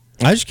it?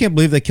 I just can't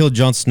believe they killed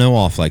Jon Snow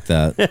off like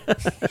that.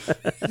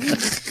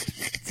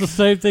 It's the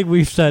same thing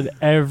we've said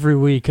every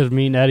week because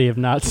me and Eddie have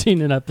not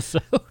seen an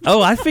episode.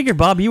 Oh, I figured,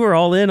 Bob, you were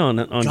all in on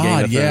Game of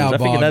Thrones. Yeah, I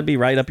Bob. figured that'd be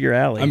right up your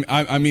alley.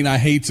 I mean, I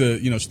hate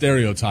to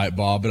stereotype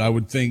Bob, but I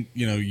would think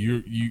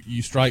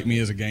you strike me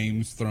as a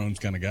Game of Thrones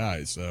kind of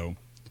guy. So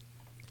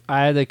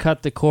I had to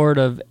cut the cord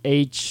of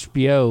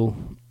HBO,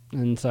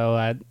 and so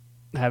I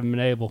haven't been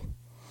able.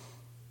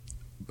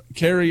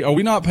 Carrie, are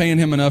we not paying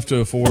him enough to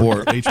afford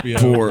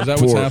HBO? Is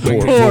that what's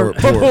happening?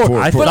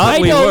 I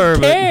thought we were,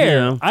 but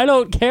care. I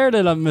don't care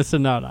that I'm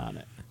missing out on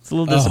it. It's a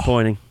little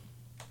disappointing.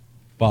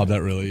 Bob,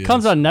 that really is.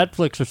 Comes on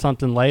Netflix or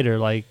something later,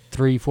 like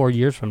 3-4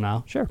 years from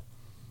now. Sure.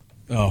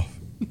 Oh,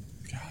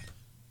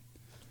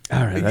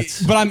 All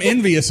right, but I'm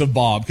envious of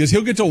Bob because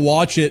he'll get to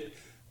watch it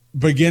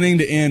beginning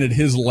to end at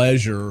his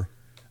leisure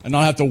and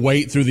not have to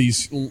wait through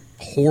these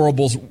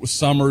horrible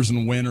summers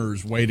and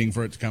winters waiting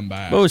for it to come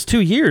back. Well, it was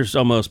 2 years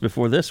almost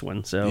before this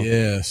one. So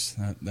yes,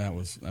 that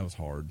was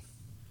hard.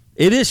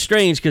 It is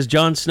strange because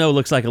Jon Snow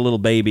looks like a little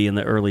baby in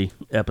the early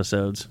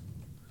episodes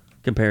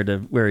compared to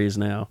where he is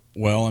now.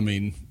 Well, I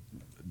mean,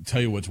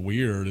 tell you what's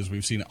weird is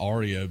we've seen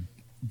Arya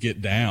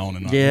get down,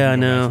 and I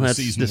know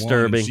that's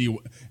disturbing.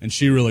 And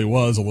she really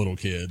was a little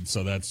kid,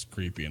 so that's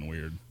creepy and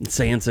weird.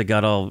 Sansa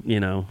got all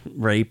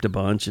raped a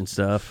bunch and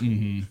stuff.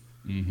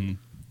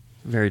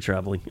 Very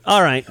troubling.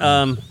 All right,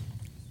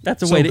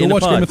 that's a way to end the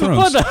pod. Game of Thrones.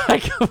 What the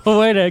heck of a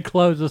way to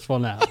close this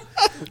one out?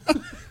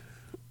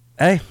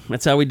 Hey,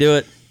 that's how we do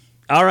it.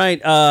 All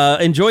right,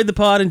 enjoyed the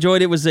pod.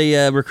 Enjoyed it. It was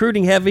a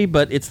recruiting heavy,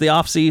 but it's the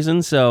off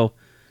season, so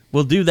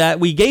we'll do that.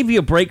 We gave you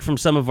a break from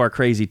some of our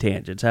crazy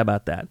tangents. How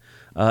about that?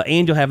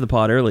 And you'll have the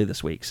pod early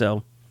this week,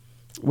 so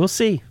we'll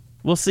see.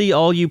 We'll see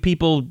all you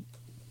people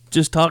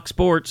just talk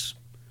sports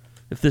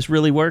if this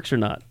really works or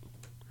not.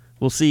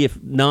 We'll see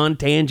if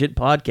non-tangent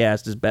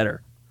podcast is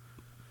better.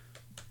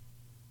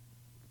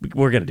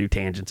 We're going to do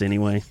tangents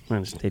anyway. I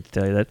just hate to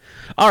tell you that.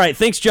 All right,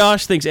 thanks,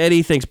 Josh. Thanks,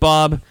 Eddie. Thanks,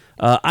 Bob.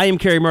 I am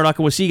Kerry Murdoch,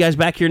 and we'll see you guys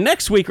back here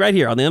next week right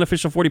here on the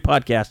Unofficial 40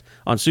 podcast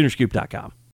on Soonerscoop.com.